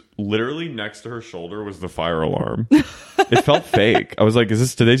she was literally next to her shoulder was the fire alarm. It felt fake. I was like, did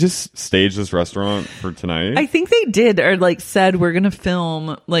they just stage this restaurant for tonight? I think they did, or like said, we're going to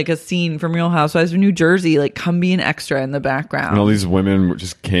film like a scene from Real Housewives of New Jersey, like come be an extra in the background. And all these women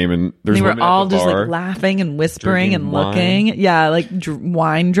just came and they were all just like laughing and whispering and looking. Wine. Yeah, like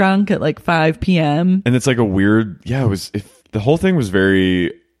wine drunk at like 5 p.m. And it's like a weird, the whole thing was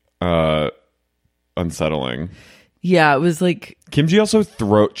very unsettling. Yeah, it was like Kim Ji also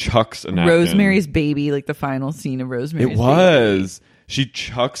chucks a napkin. Rosemary's Baby, like the final scene of Rosemary's Baby. It was. She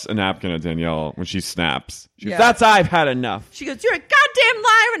chucks a napkin at Danielle when she snaps. She goes, "That's I've had enough." She goes, "You're a goddamn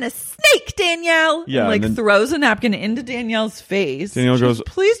liar and a snake, Danielle." Yeah, and then throws a napkin into Danielle's face. Danielle goes,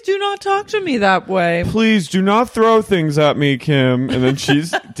 "Please do not talk to me that way. Please do not throw things at me, Kim." And then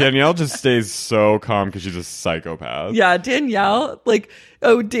Danielle just stays so calm because she's a psychopath. Yeah, Danielle,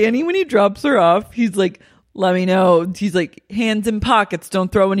 Danny, when he drops her off, he's like, "Let me know." He's like, "Hands in pockets,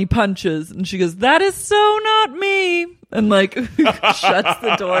 don't throw any punches." And she goes, "That is so not me." And shuts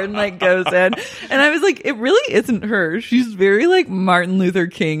the door and goes in. And I was like, it really isn't her. She's very Martin Luther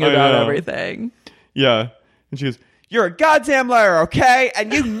King about everything. Yeah. And she goes, "You're a goddamn liar, okay?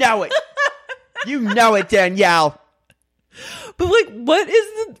 And you know it." You know it, Danielle. But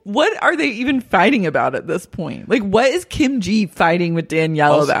what are they even fighting about at this point? What is Kim Ji fighting with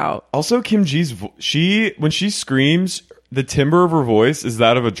Danielle about? Also, Kim Ji's when she screams, the timbre of her voice is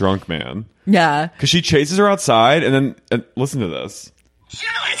that of a drunk man. Yeah, because she chases her outside, and then listen to this.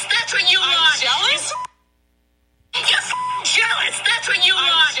 Jealous, that's what you are. Jealous? You're jealous, that's what you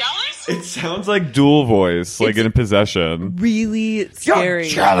are. Jealous? It sounds like dual voice, in a possession. Really scary.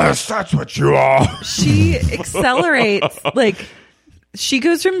 You're jealous, that's what you are. She accelerates, she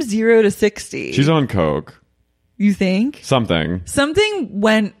goes from 0 to 60. She's on coke. You think? Something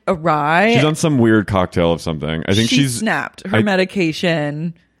went awry. She's on some weird cocktail of something. I think she snapped her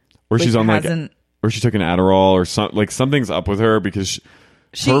medication. Or she's on or she took an Adderall or something's up with her because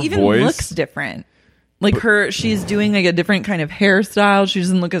she her even voice looks different. She's doing a different kind of hairstyle. She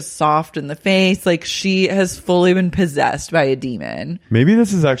doesn't look as soft in the face. She has fully been possessed by a demon. Maybe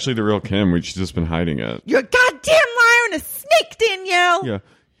this is actually the real Kim. She's just been hiding it. You're a goddamn liar and a snake, Danielle. Yeah.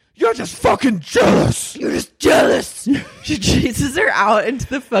 You're just fucking jealous. You're just jealous. She chases her out into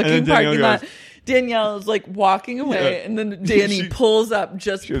the fucking parking lot. Danielle is walking away, and then Danny pulls up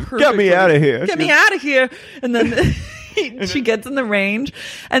just perfectly. Get me out of here. Get me out of here. And then she gets in the range,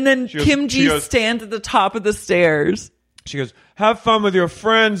 and then Kim Ji stands at the top of the stairs. She goes, "Have fun with your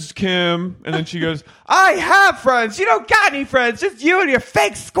friends, Kim." And then she goes, "I have friends. You don't got any friends. Just you and your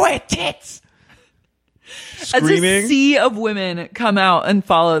fake square tits." Screaming. As a sea of women come out and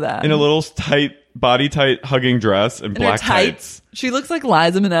follow them. In a little body tight hugging dress and black tights. She looks like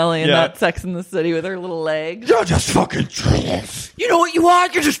Liza Minnelli in that Sex and the City with her little legs. You're just fucking jealous. You know what you are?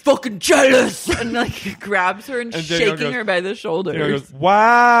 You're just fucking jealous. And grabs her and shaking her by the shoulders. Goes,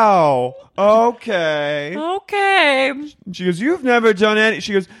 "Wow. Okay. Okay." She goes, "You've never done any."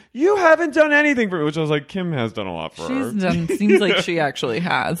 She goes, "You haven't done anything for me," which I was like, Kim has done a lot for her. Seems like she actually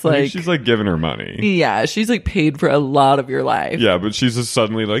has. She's giving her money. Yeah, she's paid for a lot of your life. Yeah, but she's just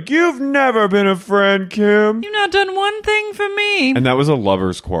suddenly "You've never been a friend, Kim. You've not done one thing for me." And that was a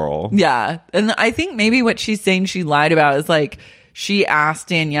lover's quarrel. Yeah. And I think maybe what she's saying she lied about is she asked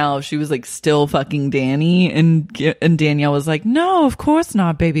Danielle if she was like still fucking Danny, and Danielle was like, "No, of course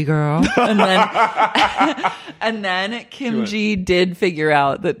not, baby girl." And then Kim G did figure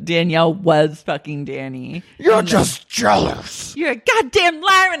out that Danielle was fucking Danny. You're just jealous. You're a goddamn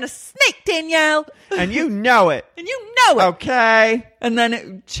liar and a snake, Danielle. And you know it. And you know it. Okay. And then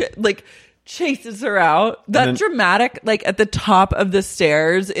it chases her out. That dramatic, like at the top of the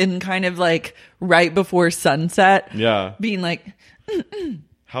stairs in kind of like right before sunset. Yeah. Being like,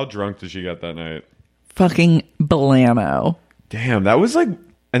 How drunk did she get that night? Fucking blammo. Damn, that was like,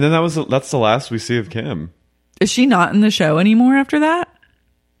 and then that's the last we see of Kim. Is she not in the show anymore after that?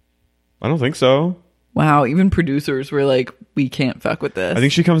 I don't think so. Wow, even producers were like, we can't fuck with this. I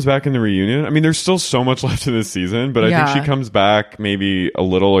think she comes back in the reunion. I mean, there's still so much left in this season, but I think she comes back maybe a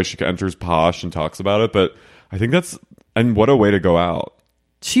little, like she enters Posh and talks about it, but I think and what a way to go out.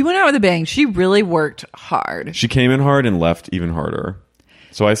 She went out with a bang. She really worked hard. She came in hard and left even harder.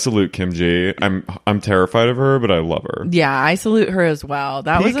 So I salute Kim G. I'm terrified of her, but I love her. Yeah, I salute her as well.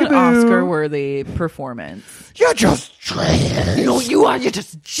 That was an Oscar-worthy performance. You're just jealous. You know what you are? You're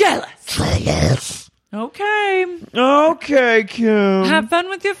just jealous. Jealous. Okay, Kim. Have fun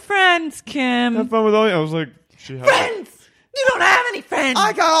with your friends, Kim. Have fun with all. I was like, friends. You don't have any friends.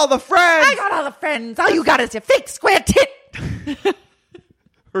 I got all the friends. All you got is your fake square tit.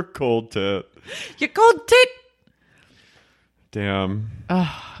 Her cold tit. Your cold tit. Damn.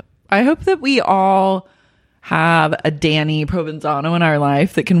 I hope that we all have a Danny Provenzano in our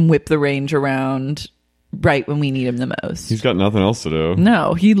life that can whip the range around right when we need him the most. He's got nothing else to do.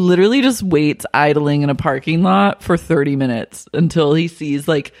 No, he literally just waits idling in a parking lot for 30 minutes until he sees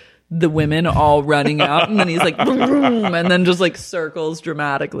like the women all running out, and then he's like boom, and then just like circles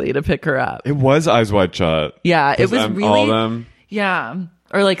dramatically to pick her up. It was Eyes Wide Shut. Yeah, it was really all them. Yeah,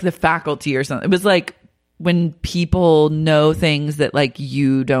 or like The Faculty or something. It was like when people know things that like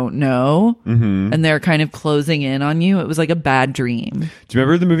you don't know, and they're kind of closing in on you. It was like a bad dream. Do you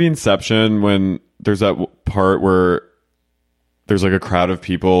remember the movie Inception when there's that part where there's like a crowd of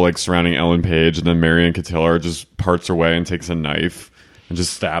people like surrounding Ellen Page, and then Marion Cotillard just parts away and takes a knife and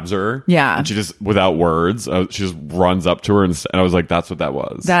just stabs her? Yeah. And she just, without words, she just runs up to her, and I was like, that's what that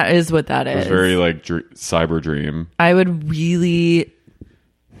was. That is what that is. It was very like cyber dream. I would really...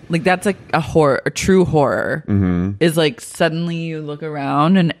 Like that's like a true horror is like suddenly you look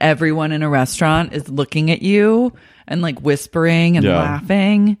around and everyone in a restaurant is looking at you and like whispering and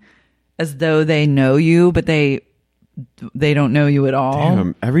laughing as though they know you, but they don't know you at all.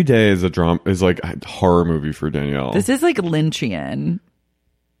 Damn, every day is like a horror movie for Danielle. This is like Lynchian.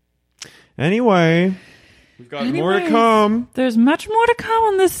 Anyway, we've got more to come. There's much more to come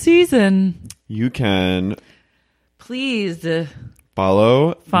on this season. You can please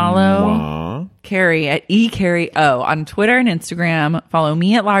Follow Carrie at eCarrieO on Twitter and Instagram. Follow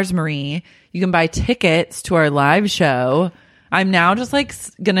me at Lars Marie. You can buy tickets to our live show. I'm now just like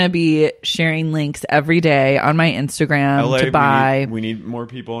gonna be sharing links every day on my Instagram LA, to buy. We need more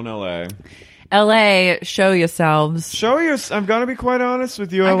people in LA. LA, show yourselves. I'm gonna be quite honest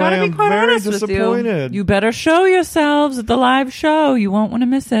with you. I'm very disappointed. You better show yourselves at the live show. You won't want to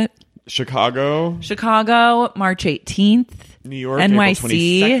miss it. Chicago, March 18th. New York,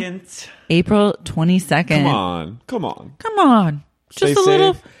 NYC, April 22nd. Come on. Just a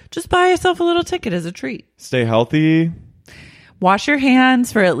little. Just buy yourself a little ticket as a treat. Stay healthy. Wash your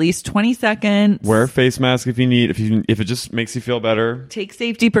hands for at least 20 seconds. Wear a face mask if you need. If it just makes you feel better. Take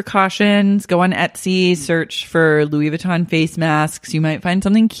safety precautions. Go on Etsy. Search for Louis Vuitton face masks. You might find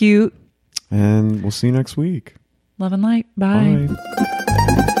something cute. And we'll see you next week. Love and light. Bye. Bye.